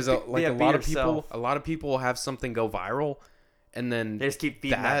 Yeah, because like a lot of people will have something go viral, and then they just keep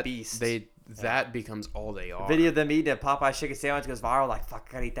feeding that beast. That becomes all they are. A video of them eating a Popeye chicken sandwich goes viral. Like, fuck,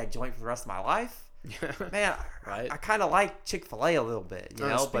 I gotta eat that joint for the rest of my life. Man, right? I kind of like Chick-fil-A a little bit, you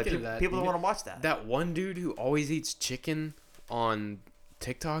know, but people don't want to watch that. That one dude who always eats chicken on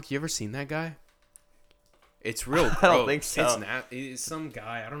TikTok, you ever seen that guy? It's real gross. I don't think so. It's some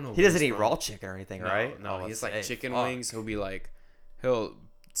guy, I don't know. He doesn't eat raw chicken or anything, right? No, he's like chicken wings. He'll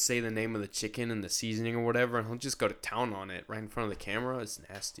say the name of the chicken and the seasoning or whatever, and he'll just go to town on it right in front of the camera. It's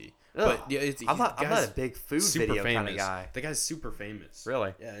nasty. Ugh. But yeah, I'm not a big food video kind of guy. The guy's super famous.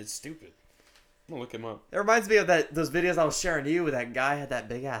 Really? Yeah, it's stupid. I'm gonna look him up. It reminds me of those videos I was sharing to you with that guy had that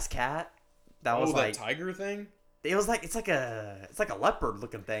big ass cat. That was like that tiger thing. It was like it's like a leopard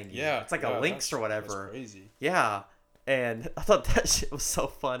looking thing. Yeah, it's like a lynx or whatever. That's crazy. Yeah, and I thought that shit was so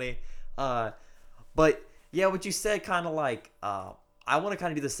funny. But yeah, what you said, kind of like I want to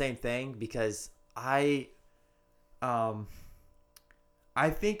kind of do the same thing because I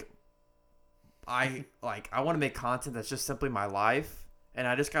think I want to make content that's just simply my life, and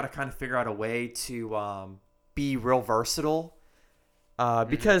I just got to kind of figure out a way to be real versatile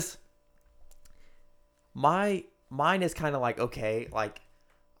because mine is kind of like, okay, like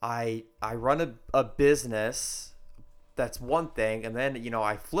I run a business, that's one thing, and then, you know,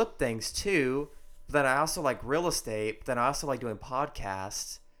 I flip things too. But then I also like real estate, but then I also like doing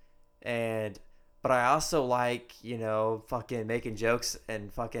podcasts, but I also like, you know, fucking making jokes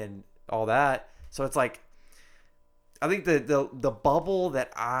and fucking all that. So it's like, I think the bubble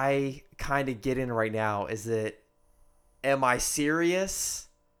that I kind of get in right now is that, am I serious?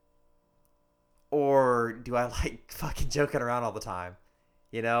 Or do I like fucking joking around all the time?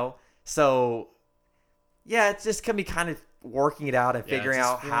 You know? So, yeah, it's just going to be kind of working it out and figuring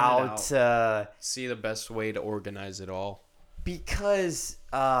out how to... see the best way to organize it all. Because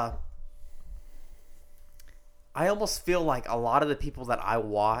I almost feel like a lot of the people that I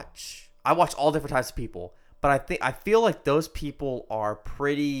watch all different types of people, but I feel like those people are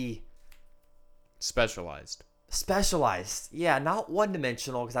pretty... Specialized. Yeah, not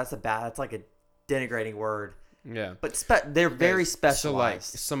one-dimensional, because that's like a denigrating word. Yeah, but they're very specialized.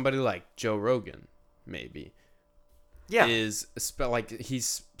 So like somebody like Joe Rogan, maybe. Yeah, is like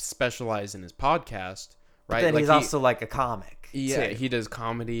he's specialized in his podcast, right? But then like he's also like a comic. Yeah, too. He does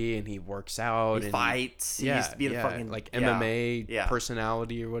comedy and he works out. He fights. He used to be the fucking like MMA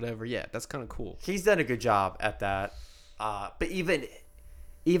personality or whatever. Yeah, that's kind of cool. He's done a good job at that. But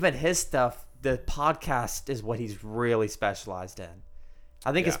even his stuff, the podcast is what he's really specialized in.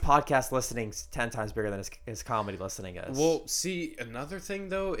 I think his podcast listening's 10 times bigger than his comedy listening is. Well, see, another thing,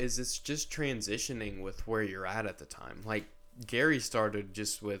 though, is it's just transitioning with where you're at the time. Like, Gary started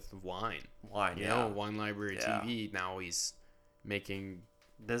just with Wine. You know, Wine Library TV. Now he's making...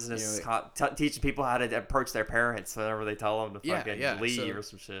 business, teaching people how to approach their parents whenever they tell them to fucking leave or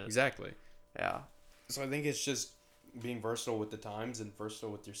some shit. Exactly. Yeah. So I think it's just being versatile with the times and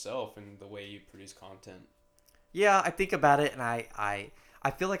versatile with yourself and the way you produce content. Yeah, I think about it, and I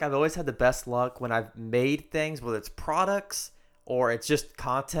feel like I've always had the best luck when I've made things, whether it's products or it's just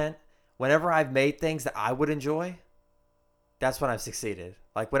content. Whenever I've made things that I would enjoy, that's when I've succeeded.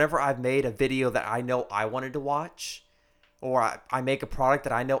 Like whenever I've made a video that I know I wanted to watch, or I make a product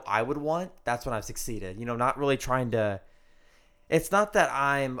that I know I would want, that's when I've succeeded. You know, not really trying to... It's not that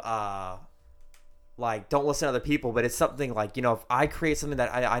I'm... like, don't listen to other people, but it's something like, you know, if I create something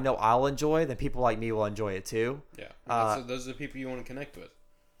that I know I'll enjoy, then people like me will enjoy it too. Yeah. So those are the people you want to connect with.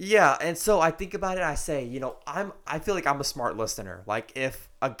 Yeah. And so I think about it. I say, you know, I feel like I'm a smart listener. Like if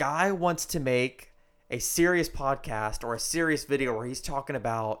a guy wants to make a serious podcast or a serious video where he's talking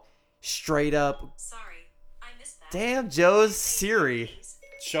about straight up. Sorry, I missed that. Damn, Joe's Siri.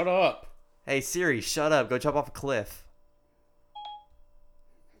 Shut up. Hey, Siri, shut up. Go jump off a cliff.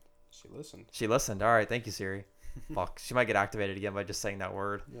 She listened. All right. Thank you, Siri. Fuck. She might get activated again by just saying that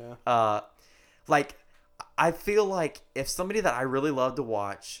word. Yeah. Like, I feel like if somebody that I really love to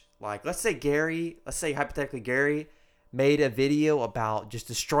watch, like, let's say hypothetically Gary made a video about just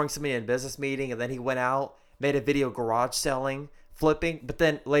destroying somebody in a business meeting, and then he went out, made a video garage selling, flipping, but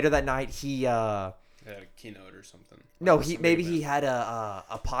then later that night he had a keynote or something. No, he had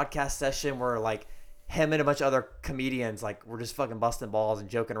a podcast session where like him and a bunch of other comedians, like, we're just fucking busting balls and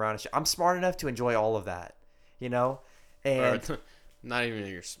joking around and shit. I'm smart enough to enjoy all of that, you know? And not even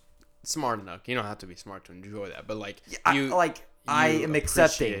you're smart enough. You don't have to be smart to enjoy that, but like I am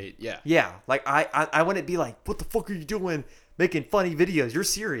accepting. Yeah. Like I wouldn't be like, what the fuck are you doing making funny videos? You're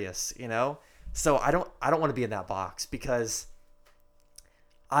serious, you know? So I don't want to be in that box because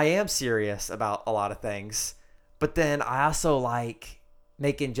I am serious about a lot of things, but then I also like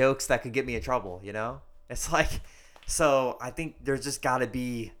making jokes that could get me in trouble, you know? It's like, so I think there's just got to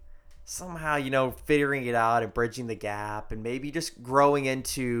be somehow, you know, figuring it out and bridging the gap and maybe just growing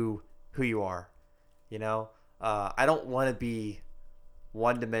into who you are, you know? I don't want to be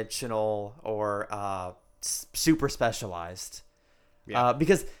one-dimensional or super specialized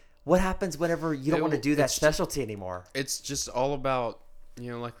because what happens whenever you don't want to do that specialty anymore? It's just all about,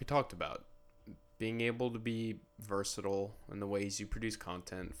 you know, like we talked about, being able to be versatile in the ways you produce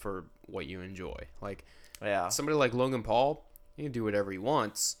content for what you enjoy. Like, somebody like Logan Paul, he can do whatever he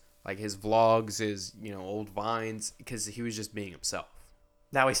wants. Like his vlogs, his, you know, old vines, because he was just being himself.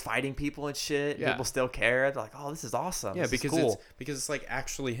 Now he's fighting people and shit. Yeah. People still care. They're like, oh, this is awesome. Yeah, this because is cool. it's like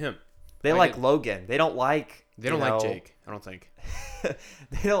actually him. They like Logan. They don't like Jake, I don't think.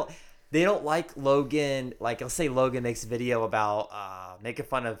 They don't like Logan. Like, let's say Logan makes a video about making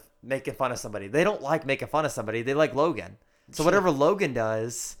fun of somebody. They don't like making fun of somebody. They like Logan. So whatever Logan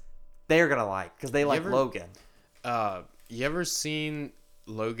does, they're gonna like because they like Logan. You ever seen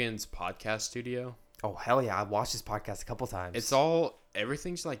Logan's podcast studio? Oh hell yeah! I've watched his podcast a couple times.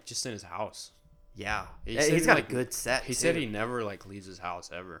 Everything's like just in his house. Yeah, he's got a good set. He said he never like leaves his house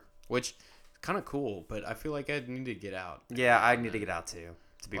ever, which is kind of cool. But I feel like I need to get out. Yeah, I need to get out too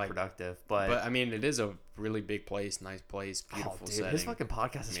to be productive. But I mean, it is a really big place, nice place, beautiful setting. His fucking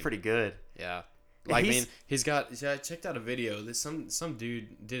podcast is pretty good. Yeah. Like, I mean, he's got. I checked out a video. Some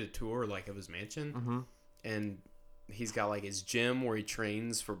dude did a tour like of his mansion, and he's got like his gym where he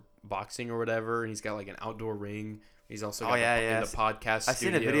trains for boxing or whatever, and he's got like an outdoor ring. He's also got the podcast studio. I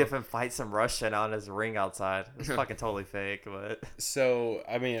seen a video of him fight some Russian on his ring outside. It's fucking totally fake, but so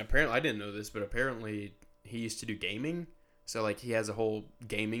I mean, apparently I didn't know this, but apparently he used to do gaming. So like he has a whole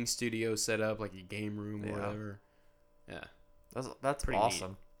gaming studio set up, like a game room or whatever. Yeah, that's pretty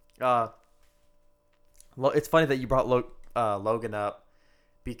awesome. It's funny that you brought Logan up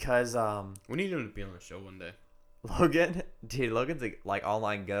because we need him to be on the show one day. Logan's like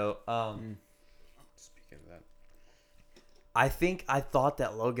online goat. Speaking of that, I thought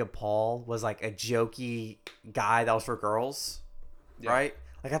that Logan Paul was like a jokey guy that was for girls, right?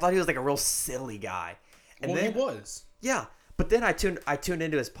 Like I thought he was like a real silly guy. And then, he was. Yeah, but then I tuned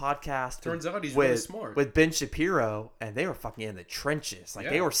into his podcast. Turns out he's really smart. With Ben Shapiro, and they were fucking in the trenches. Like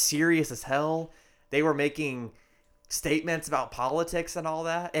they were serious as hell. They were making statements about politics and all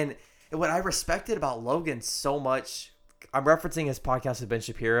that. And what I respected about Logan so much, I'm referencing his podcast with Ben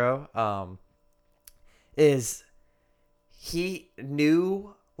Shapiro, is he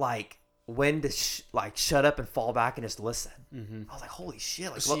knew like when to shut up and fall back and just listen. Mm-hmm. I was like, holy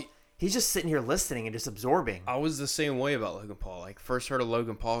shit! Like, look, he's just sitting here listening and just absorbing. I was the same way about Logan Paul. Like, first heard of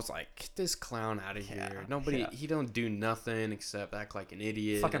Logan Paul, I was like, get this clown out of here. He don't do nothing except act like an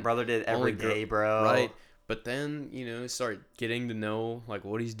idiot. Fucking brother did every day, bro. Right. But then, you know, start getting to know like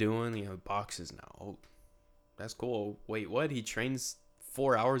what he's doing. You know, boxes now. Oh, that's cool. Wait, what? He trains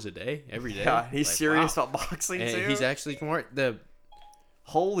 4 hours a day every day. Yeah, he's like, serious about boxing too. He's actually smart.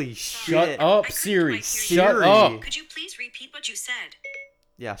 Holy shit! Shut up, Siri. Shut up. Could you please repeat what you said?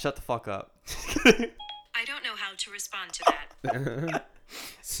 Yeah, shut the fuck up. I don't know how to respond to that.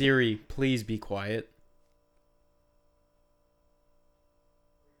 Siri, please be quiet.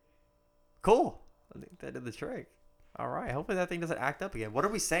 Cool. I think that did the trick. All right. Hopefully that thing doesn't act up again. What are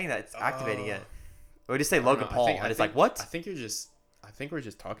we saying that it's activating it? Or we just say Logan Paul, and it's like, what? I think we're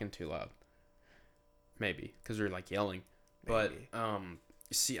just talking too loud. Maybe because we're like yelling. Maybe. But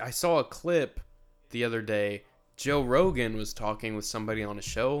see, I saw a clip the other day. Joe Rogan was talking with somebody on a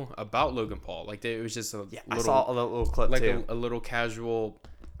show about Logan Paul. Like it was just I saw a little clip like too. a little casual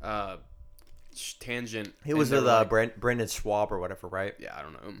tangent. He was with like, Brendan Schwab or whatever, right? Yeah, I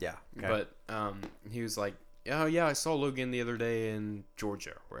don't know. Yeah, okay. But he was like, oh yeah, I saw Logan the other day in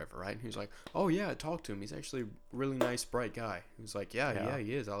Georgia, wherever, right? And he was like, oh yeah, I talked to him. He's actually a really nice, bright guy. He was like, yeah,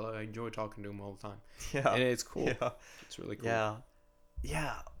 he is. I enjoy talking to him all the time. Yeah, and it's cool. Yeah. It's really cool.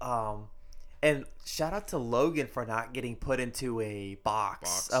 Yeah. And shout out to Logan for not getting put into a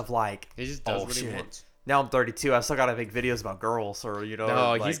box of like, he just does what he wants. Now I'm 32. I still gotta make videos about girls, or you know.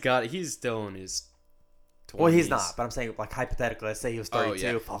 No, like, he's still in his 20s. Well, he's not. But I'm saying like hypothetically, let's say he was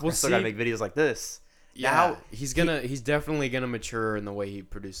 32. I still gotta make videos like this. Now he's definitely gonna mature in the way he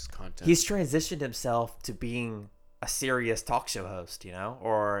produces content. he's transitioned himself to being a serious talk show host,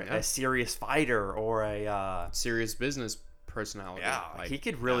 or a serious fighter, or a serious business personality. yeah. He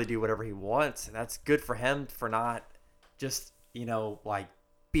could really do whatever he wants, and that's good for him for not just like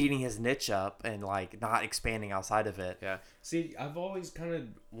beating his niche up and like not expanding outside of it. Yeah. See, I've always kind of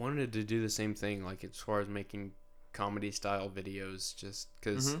wanted to do the same thing, like as far as making comedy style videos, just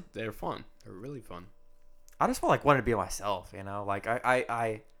because they're fun. They're really fun. I just wanted to be myself, Like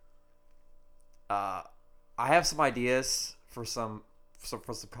I have some ideas for some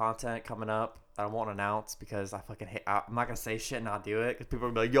content coming up that I won't announce because I fucking hate. I'm not gonna say shit and not do it because people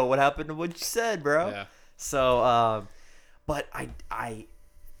are gonna be like, "Yo, what happened to what you said, bro?" Yeah. So, but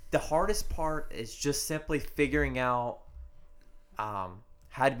the hardest part is just simply figuring out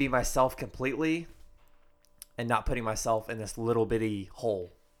how to be myself completely and not putting myself in this little bitty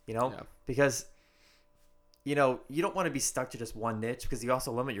hole, Yeah. because you don't want to be stuck to just one niche because you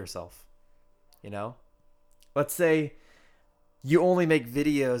also limit yourself. Let's say you only make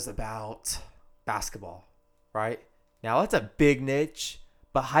videos about basketball, right? Now that's a big niche,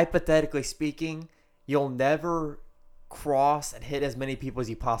 but hypothetically speaking, you'll never cross and hit as many people as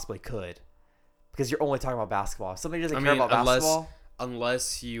you possibly could because you're only talking about basketball. If somebody doesn't care about basketball,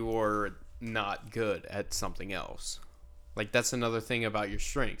 unless you're not good at something else. Like that's another thing about your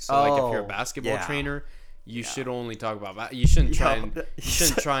strengths. So like if you're a basketball trainer, you should only talk about you shouldn't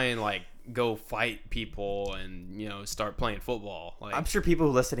try and like go fight people and start playing football. Like I'm sure people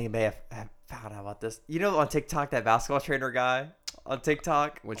listening may have found out about this. On TikTok, that basketball trainer guy on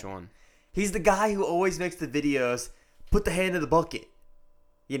TikTok. Which one? He's the guy who always makes the videos. Put the hand in the bucket.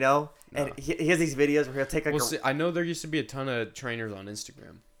 And he has these videos where he'll take like see, I know there used to be a ton of trainers on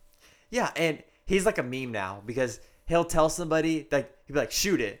Instagram. Yeah, and he's like a meme now because he'll tell somebody like he'll be like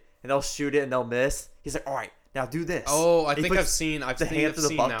shoot it, and they'll shoot it and they'll miss. He's like, all right, now do this. Oh, I And he think puts I've seen the hand to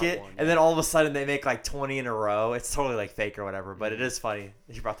the bucket, that one. and then all of a sudden they make like 20 in a row. It's totally like fake or whatever, but it is funny.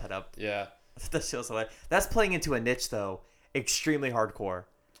 You brought that up. Yeah. That show's hilarious. That's playing into a niche though, extremely hardcore.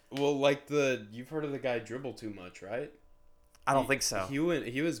 Well, like you've heard of the guy Dribble Too Much, right? I don't think so. He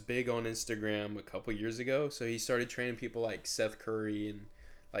was big on Instagram a couple years ago, so he started training people like Seth Curry and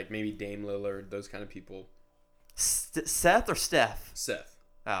like maybe Dame Lillard, those kind of people. Seth or Steph? Seth.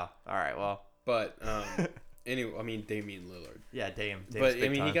 Oh, all right. Well, but anyway, I mean Damian Lillard. Yeah, Dame. But I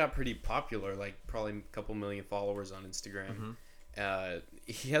mean, he got pretty popular, like probably a couple million followers on Instagram.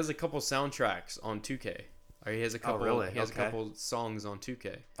 He has a couple soundtracks on 2K. Or he has a couple. Oh, really? He has a couple songs on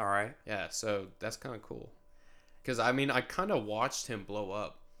 2K. All right. Yeah, so that's kind of cool. Because I mean, I kind of watched him blow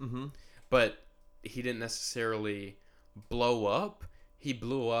up, but he didn't necessarily blow up. He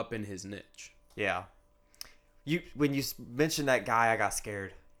blew up in his niche. Yeah. When you mentioned that guy, I got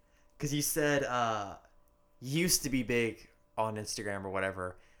scared because you said used to be big on Instagram or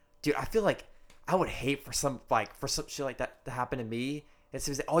whatever. Dude, I feel like I would hate for some shit like that to happen to me. And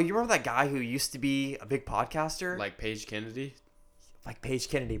so, oh, you remember that guy who used to be a big podcaster, like Paige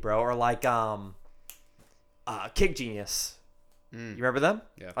Kennedy, bro, or like Kick Genius. You remember them?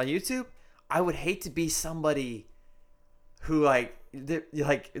 Yeah. On YouTube, I would hate to be somebody who like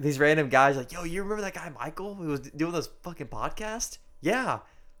these random guys like, yo, you remember that guy Michael who was doing those fucking podcasts? Yeah.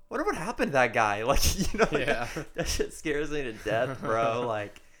 Wonder what happened to that guy. Like, Yeah. that shit scares me to death, bro.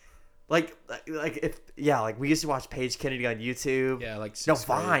 like we used to watch Paige Kennedy on YouTube. Yeah, like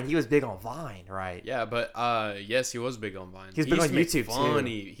Vine. He was big on Vine, right? Yeah, but yes, he was big on Vine. He was big on YouTube too.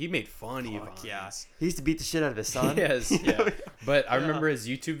 He made funny Vines. Yeah. He used to beat the shit out of his son. Yes, yeah. But I remember his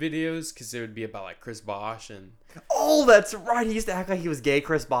YouTube videos because it would be about like Chris Bosh and. Oh, that's right. He used to act like he was gay,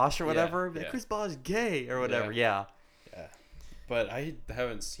 Chris Bosh or whatever. Yeah. Chris Bosh gay or whatever. Yeah. But I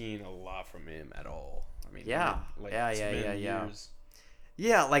haven't seen a lot from him at all. I mean, yeah. Years.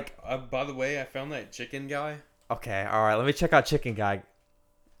 Yeah, like. By the way, I found that chicken guy. Okay, all right. Let me check out Chicken Guy.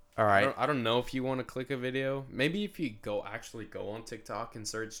 All right. I don't know if you want to click a video. Maybe if you go on TikTok and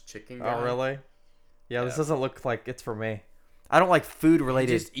search chicken guy. Oh, really? Yeah, this doesn't look like it's for me. I don't like food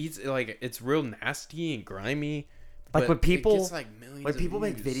related. He just eats like it's real nasty and grimy. Like when people gets, like, make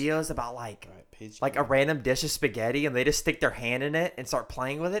videos about like right, a random dish of spaghetti and they just stick their hand in it and start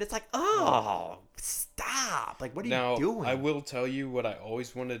playing with it. It's like, oh, stop! Like, what are you doing? I will tell you what I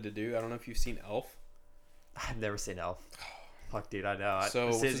always wanted to do. I don't know if you've seen Elf. I've never seen Elf. Fuck, dude, I know. So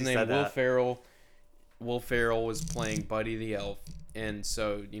what's his name? Will Ferrell. Will Ferrell was playing Buddy the Elf, and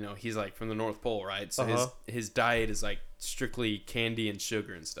so he's like from the North Pole, right? So his diet is like strictly candy and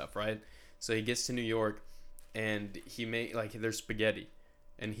sugar and stuff, right? So he gets to New York, and he there's spaghetti,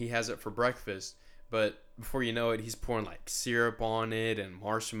 and he has it for breakfast. But before you know it, he's pouring like syrup on it and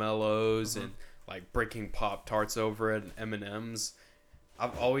marshmallows and like breaking Pop Tarts over it and M&Ms.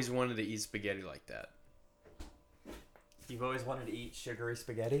 I've always wanted to eat spaghetti like that. You've always wanted to eat sugary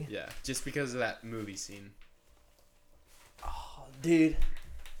spaghetti? Yeah, just because of that movie scene. Oh, dude.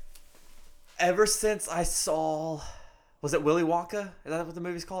 Ever since I saw, was it Willy Wonka? Is that what the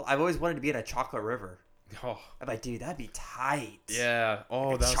movie's called? I've always wanted to be in a chocolate river. Oh, I'm like, dude, that'd be tight. yeah.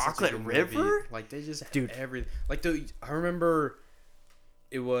 Oh, that was chocolate such a good river? movie. Like they just had everything. Like I remember,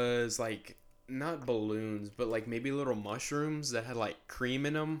 it was like not balloons, but like maybe little mushrooms that had like cream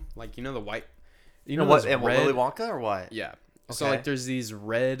in them. Like the white. You know what? those And red, Willy Wonka or what? Yeah. So Okay. like there's these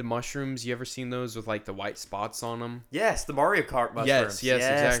red mushrooms. You ever seen those with like the white spots on them? Yes, the Mario Kart mushrooms. Yes,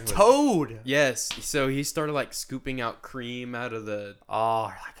 exactly. Toad. Yes. So he started like scooping out cream out of the Oh,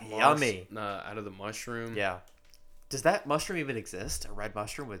 like yummy. out of the mushroom. Yeah. Does that mushroom even exist? A red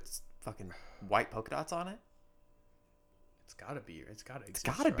mushroom with fucking white polka dots on it? It's gotta be. It's gotta It's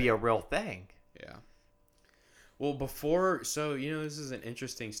exist. got to be right? a real thing. Yeah. Well, so this is an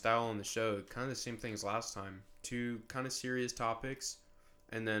interesting style on the show. Kind of the same thing as last time. Two kind of serious topics,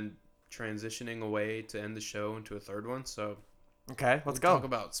 and then transitioning away to end the show into a third one. So Okay, let's talk go.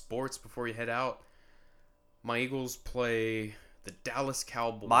 about sports before you head out. My Eagles play the Dallas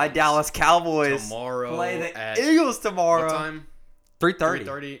Cowboys. My Dallas Cowboys tomorrow play the at Eagles tomorrow. what time? 3:30.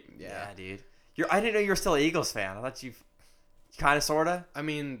 3:30. Yeah, dude. I didn't know you were still an Eagles fan. I thought you kind of, sort of. I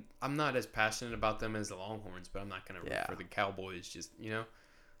mean, I'm not as passionate about them as the Longhorns, but I'm not gonna root Yeah. for the Cowboys. Just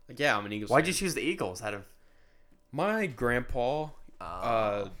like I'm an Eagles. Why'd fan. you choose the Eagles out of? My grandpa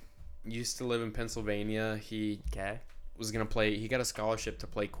used to live in Pennsylvania. He Okay. was gonna play. He got a scholarship to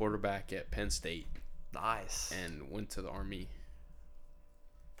play quarterback at Penn State Nice. and went to the Army.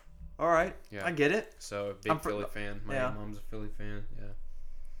 All right. Yeah. I get it. So big Philly fan. My yeah. mom's a Philly fan. Yeah.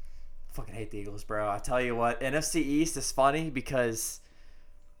 Fucking hate the Eagles, bro. I tell you what, NFC East is funny because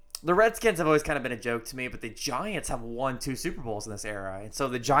the Redskins have always kind of been a joke to me, but the Giants have won 2 Super Bowls in this era. And so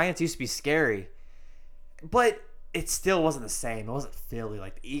the Giants used to be scary. But it still wasn't the same. It wasn't Philly.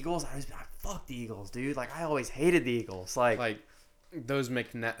 Like the Eagles, I was like, fuck the Eagles, dude. Like I always hated the Eagles. Like Those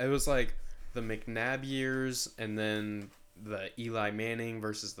it was like the McNabb years, and then the Eli Manning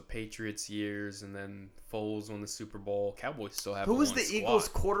versus the Patriots years, and then Foles won the Super Bowl. Cowboys still have who was one the squad. Eagles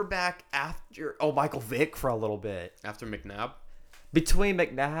quarterback after? Oh, Michael Vick for a little bit. After McNabb? Between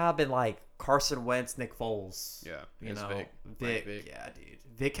McNabb and like Carson Wentz, Nick Foles. Yeah, You it's know, Vic. Vic. Vic. Yeah, dude.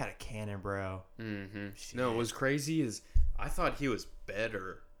 Vic had a cannon, bro. Mm-hmm. No, what was crazy is I thought he was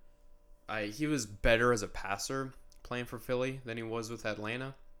better. He was better as a passer playing for Philly than he was with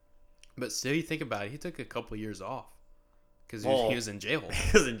Atlanta. But still, you think about it, he took a couple years off because he was in jail.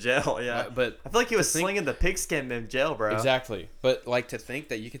 He was in jail, yeah. But I feel like he was slinging the pigskin in jail, bro. exactly. But like to think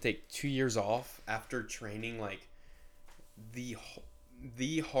that you could take 2 years off after training like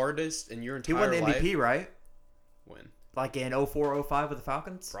the hardest in your He entire won the life. MVP, right? When? Like in 04-05 with the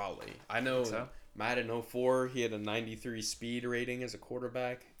Falcons? Probably. I know so. Matt in 04, he had a 93 speed rating as a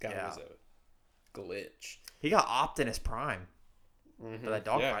quarterback. Guy was a glitch. He got opt in his prime. Mm-hmm. For that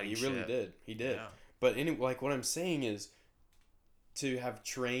dogfighting yeah, he really shit. did. He did. Yeah. But anyway, like what I'm saying is to have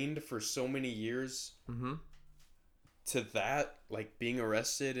trained for so many years Mm-hmm. to that, like being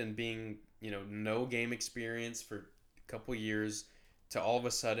arrested and being, no game experience for a couple years to all of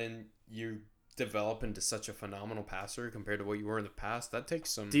a sudden you develop into such a phenomenal passer compared to what you were in the past. That takes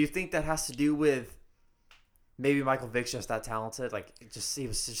some. Do you think that has to do with maybe Michael Vick's just that talented? Like, he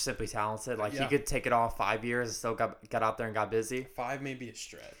was just simply talented. Like, Yeah. he could take it off 5 years and still got out there and got busy. 5 may be a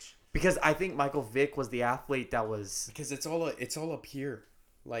stretch. Because I think Michael Vick was the athlete that was. Because it's all up here.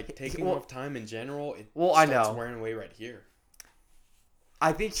 Like taking well- off time in general, it I starts know. wearing away right here.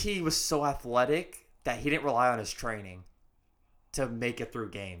 I think he was so athletic that he didn't rely on his training to make it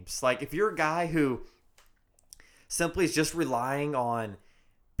through games. Like, if you're a guy who simply is just relying on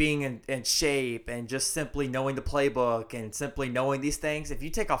being in shape and just simply knowing the playbook and simply knowing these things, if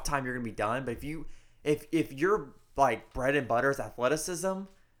you take off time, you're gonna be done. But if you're like bread and butter is athleticism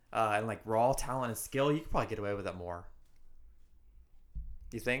and like raw talent and skill, you could probably get away with it more.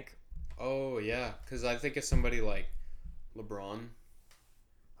 You think? Oh yeah, because I think of somebody like LeBron.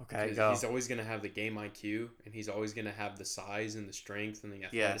 Okay, 'Cause go. he's always going to have the game IQ, and he's always going to have the size and the strength and the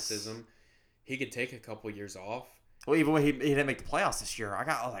athleticism. He could take a couple years off. Well, even when he didn't make the playoffs this year, I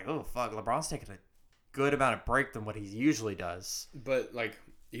was like, oh fuck, LeBron's taking a good amount of break than what he usually does. But like,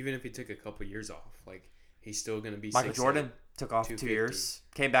 even if he took a couple years off, like he's still going to be. Michael 6'8". Jordan took off 2 250. years,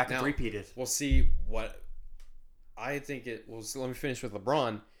 came back and Now, repeated. We'll see what I think it will. So let me finish with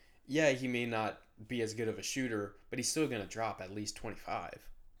LeBron. Yeah, he may not be as good of a shooter, but he's still going to drop at least 25.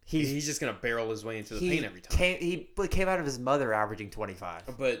 He's just going to barrel his way into the paint every time. He came out of his mother averaging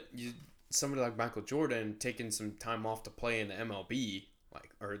 25. But somebody like Michael Jordan taking some time off to play in the MLB,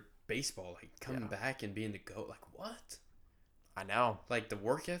 or baseball, coming back and being the GOAT. What? I know. The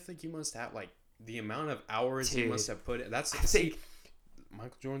work ethic you must have, the amount of hours you Dude, must have put in. That's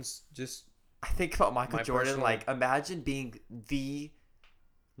Michael Jordan's just. I think about Michael Jordan. Imagine being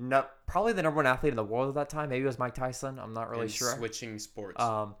probably the number one athlete in the world at that time. Maybe it was Mike Tyson. I'm not really sure. Switching sports.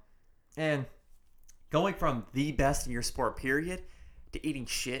 And going from the best in your sport, period, to eating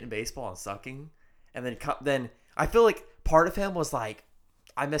shit in baseball and sucking, and then I feel like part of him was like,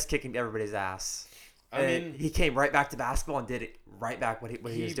 I miss kicking everybody's ass. I mean, he came right back to basketball and did it right back what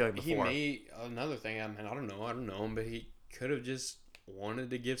he was doing before. He made another thing. I mean, I don't know him, but he could have just wanted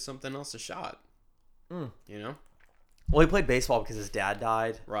to give something else a shot. You know? Well, he played baseball because his dad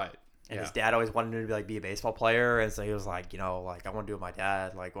died. Right. And his dad always wanted him to be a baseball player, and so he was like, I want to do what my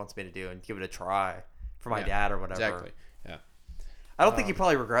dad wants me to do and give it a try for my dad or whatever. Exactly. Yeah. I don't think he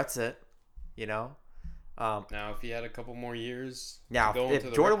probably regrets it. Now, if he had a couple more years,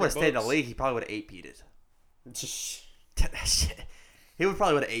 if Jordan would have stayed in the league, he probably would have eight-peated. He would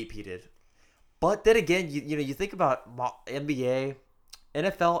probably would have eight-peated. But then again, you think about NBA,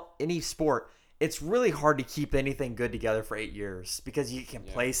 NFL, any sport, it's really hard to keep anything good together for 8 years because you can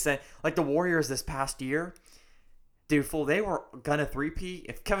play like the Warriors this past year. Dude, they were gonna three-peat.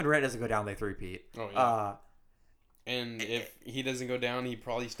 If Kevin Durant doesn't go down, they three-peat. Oh yeah. And if he doesn't go down, he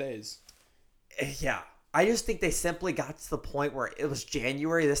probably stays. Yeah. I just think they simply got to the point where it was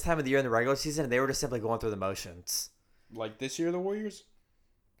January this time of the year in the regular season, and they were just simply going through the motions. Like this year, the Warriors?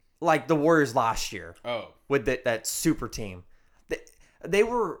 Like the Warriors last year. Oh. With that super team.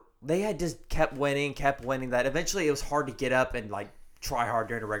 They had just kept winning, that eventually it was hard to get up and try hard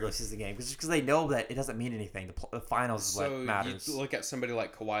during a regular season game because they know that it doesn't mean anything. The finals is what matters. You look at somebody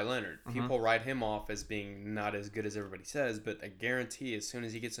like Kawhi Leonard. People write him off as being not as good as everybody says, but I guarantee as soon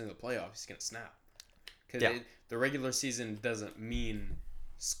as he gets into the playoffs, he's going to snap. Because the regular season doesn't mean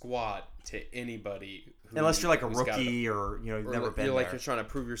squat to anybody. Unless you're like a rookie or you've never been there. You're trying to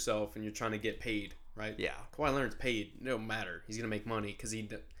prove yourself and you're trying to get paid, right? Yeah. Kawhi Leonard's paid. No matter. He's going to make money because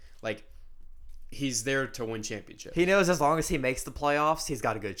he's there to win championships. He knows as long as he makes the playoffs, he's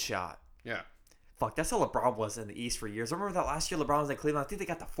got a good shot. Yeah. Fuck, that's how LeBron was in the East for years. I remember that last year LeBron was in Cleveland. I think they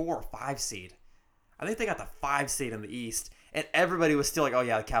got the 4 or 5 seed. I think they got the 5 seed in the East. And everybody was still like, oh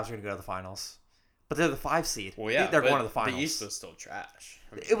yeah, the Cavs are going to go to the finals. But they're the 5 seed. Well, yeah. They're going to the finals. The East was still trash.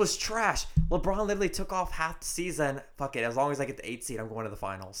 It was trash. LeBron literally took off half the season. Fuck it. As long as I get the 8 seed, I'm going to the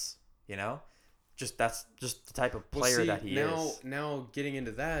finals. That's just the type of player that he is. Now getting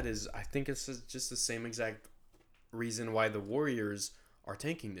into that is, I think it's just the same exact reason why the Warriors are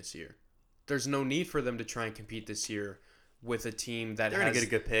tanking this year. There's no need for them to try and compete this year with a team that they're going to get a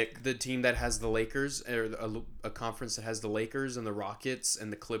good pick. The team that has the Lakers, or a conference that has the Lakers and the Rockets and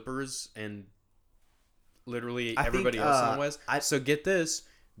the Clippers and literally everybody else in the West. So get this.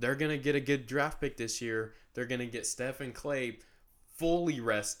 They're going to get a good draft pick this year. They're going to get Steph and Clay fully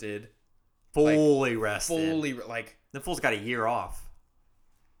rested. The Fools got a year off.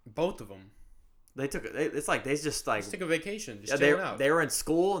 Both of them. They took it. It's like they just took a vacation. They were in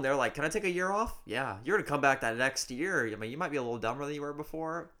school and they're like, "Can I take a year off?" Yeah, you're gonna come back that next year. I mean, you might be a little dumber than you were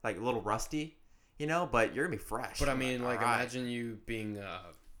before, like a little rusty, but you're gonna be fresh. But I mean, imagine you being.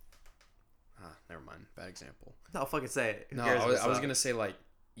 Never mind. Bad example. No, fucking say it. No, I was gonna say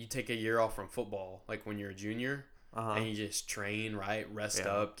you take a year off from football, when you're a junior. And you just train, right? Rest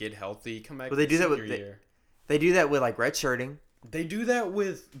up, get healthy, come back. But they do that with year. They do that with redshirting. They do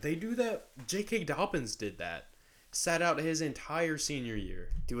that. J.K. Dobbins did that. Sat out his entire senior year.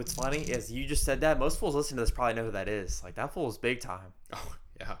 Dude, what's funny is you just said that. Most fools listening to this probably know who that is. That fool is big time. Oh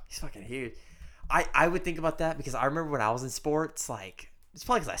yeah, he's fucking huge. I would think about that because I remember when I was in sports, it's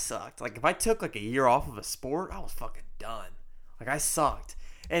probably because I sucked. If I took a year off of a sport, I was fucking done. I sucked,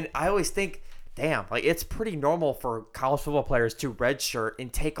 and I always think. Damn, it's pretty normal for college football players to redshirt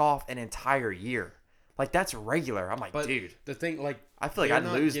and take off an entire year. That's regular. I'm like, dude. The thing, I feel like I'd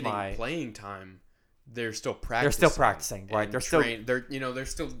lose my playing time. They're still practicing. They're still practicing, right? They're still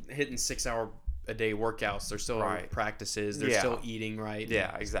hitting 6-hour-a-day workouts. They're still practices. They're still eating, right?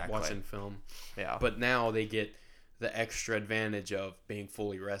 Yeah, exactly. Watching film. Yeah. But now they get the extra advantage of being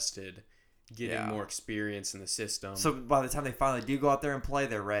fully rested, getting more experience in the system. So by the time they finally do go out there and play,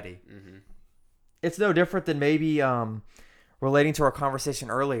 they're ready. Mm-hmm. It's no different than maybe relating to our conversation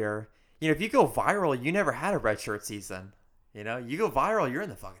earlier. If you go viral, you never had a redshirt season. You go viral, you're in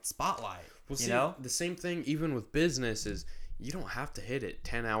the fucking spotlight. Well, the same thing even with business is you don't have to hit it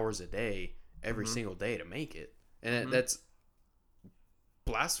 10 hours a day every single day to make it. And that's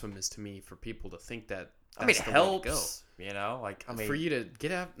blasphemous to me for people to think that I mean, it that's the way to go. helps. You know, like I mean, For you to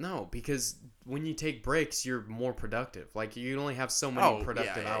get out, no, because when you take breaks, you're more productive. Like you only have so many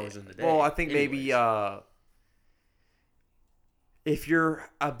productive hours in the day. Well, I think maybe anyways. if you're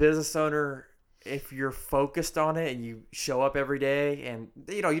a business owner, if you're focused on it and you show up every day, and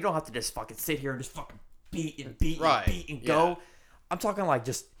you don't have to just fucking sit here and just fucking beat and beat Right. and beat and go. Yeah. I'm talking like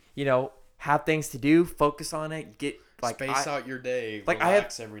just have things to do, focus on it, get like space out your day. Like I have,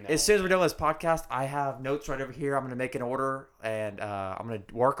 relax every now. as soon as we're done with this podcast, I have notes right over here. I'm gonna make an order and I'm gonna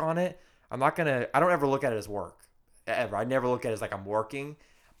work on it. I don't ever look at it as work, ever. I never look at it as like I'm working.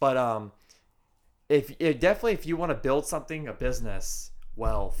 But if you want to build something, a business,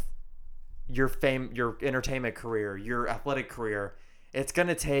 wealth, your entertainment career, your athletic career, it's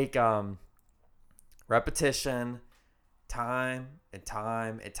gonna take repetition, time and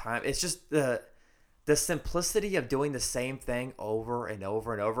time and time. It's just the simplicity of doing the same thing over and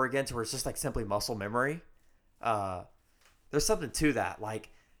over and over again to where it's just like simply muscle memory. There's something to that. Like,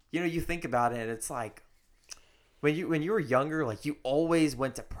 you think about it and it's like when you were younger, like you always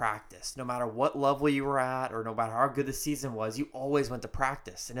went to practice no matter what level you were at or no matter how good the season was, you always went to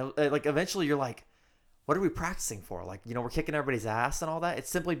practice. And like eventually you're like, what are we practicing for? Like, we're kicking everybody's ass and all that. It's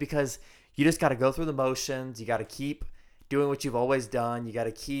simply because you just got to go through the motions. You got to keep doing what you've always done. You got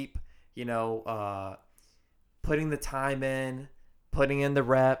to keep, putting the time in, putting in the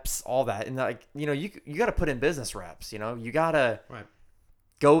reps, all that. And like, you got to put in business reps, you got to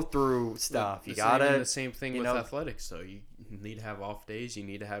go through stuff. You got to the same thing with athletics. So you need to have off days. You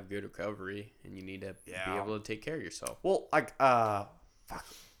need to have good recovery and you need to be able to take care of yourself. Well, like, fuck.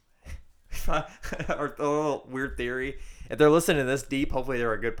 Or a little weird theory. If they're listening to this deep, hopefully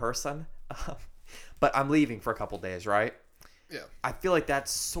they're a good person. But I'm leaving for a couple days, right? Yeah. I feel like that's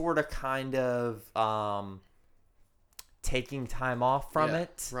sort of kind of taking time off from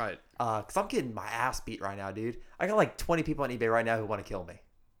it. Right. Because I'm getting my ass beat right now, dude. I got like 20 people on eBay right now who want to kill me.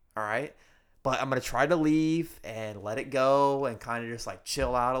 All right? But I'm going to try to leave and let it go and kind of just like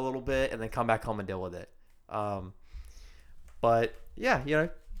chill out a little bit and then come back home and deal with it. But yeah,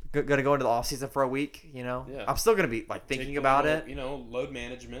 going to go into the off season for a week, Yeah. I'm still going to be like thinking about it. Load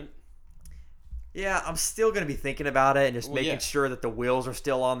management. Yeah, I'm still going to be thinking about it and just making sure that the wheels are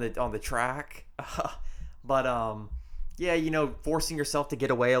still on the track. But yeah, forcing yourself to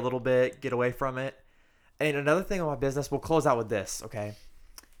get away a little bit, get away from it. And another thing on my business, we'll close out with this, okay?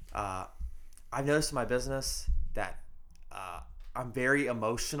 I've noticed in my business that I'm very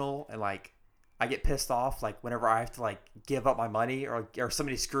emotional and like I get pissed off like whenever I have to like give up my money or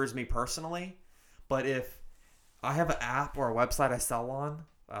somebody screws me personally. But if I have an app or a website I sell on,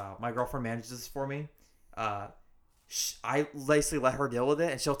 my girlfriend manages this for me. I basically let her deal with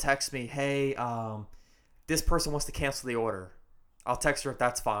it, and she'll text me, "Hey, this person wants to cancel the order." I'll text her if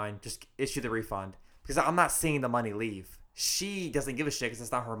that's fine. Just issue the refund because I'm not seeing the money leave. She doesn't give a shit because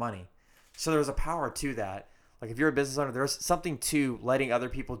it's not her money. So there's a power to that. Like if you're a business owner, there's something to letting other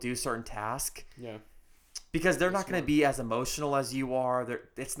people do certain tasks. Yeah. Because they're not going to be as emotional as you are.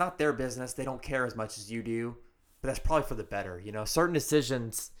 It's not their business. They don't care as much as you do. But that's probably for the better. Certain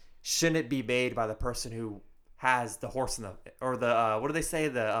decisions shouldn't be made by the person who has the horse in or the what do they say,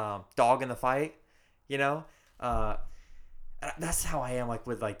 the dog in the fight. That's how I am like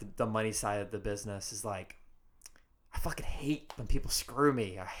with like the money side of the business. Is like I fucking hate when people screw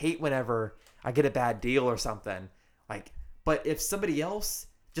me. I hate whenever I get a bad deal or something. Like, but if somebody else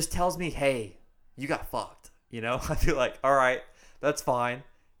just tells me, "Hey, you got fucked," I feel like, all right, that's fine,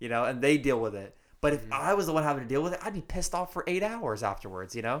 and they deal with it. But if I was the one having to deal with it, I'd be pissed off for 8 hours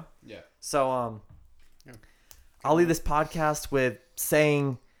afterwards, Yeah. So, I'll leave this podcast with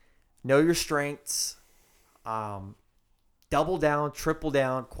saying, know your strengths, double down, triple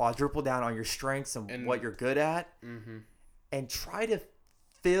down, quadruple down on your strengths and what you're good at, and try to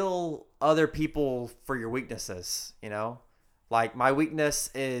fill other people for your weaknesses, Like my weakness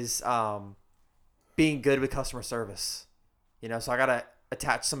is being good with customer service, so I got to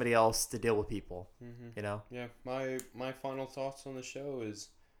attach somebody else to deal with people, Yeah, my final thoughts on the show is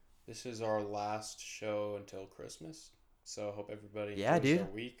this is our last show until Christmas, so I hope everybody enjoys their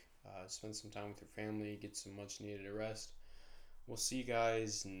week. Spend some time with your family, get some much needed rest. We'll see you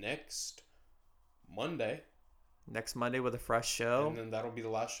guys next Monday with a fresh show, and then that'll be the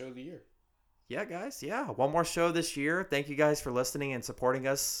last show of the year. Yeah, guys. Yeah, one more show this year. Thank you guys for listening and supporting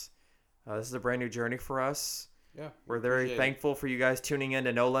us. This is a brand new journey for us. Yeah, we're very thankful for you guys tuning in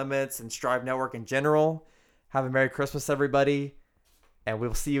to No Limits and Strive Network in general. Have a Merry Christmas, everybody, and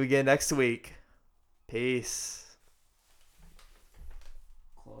we'll see you again next week. Peace.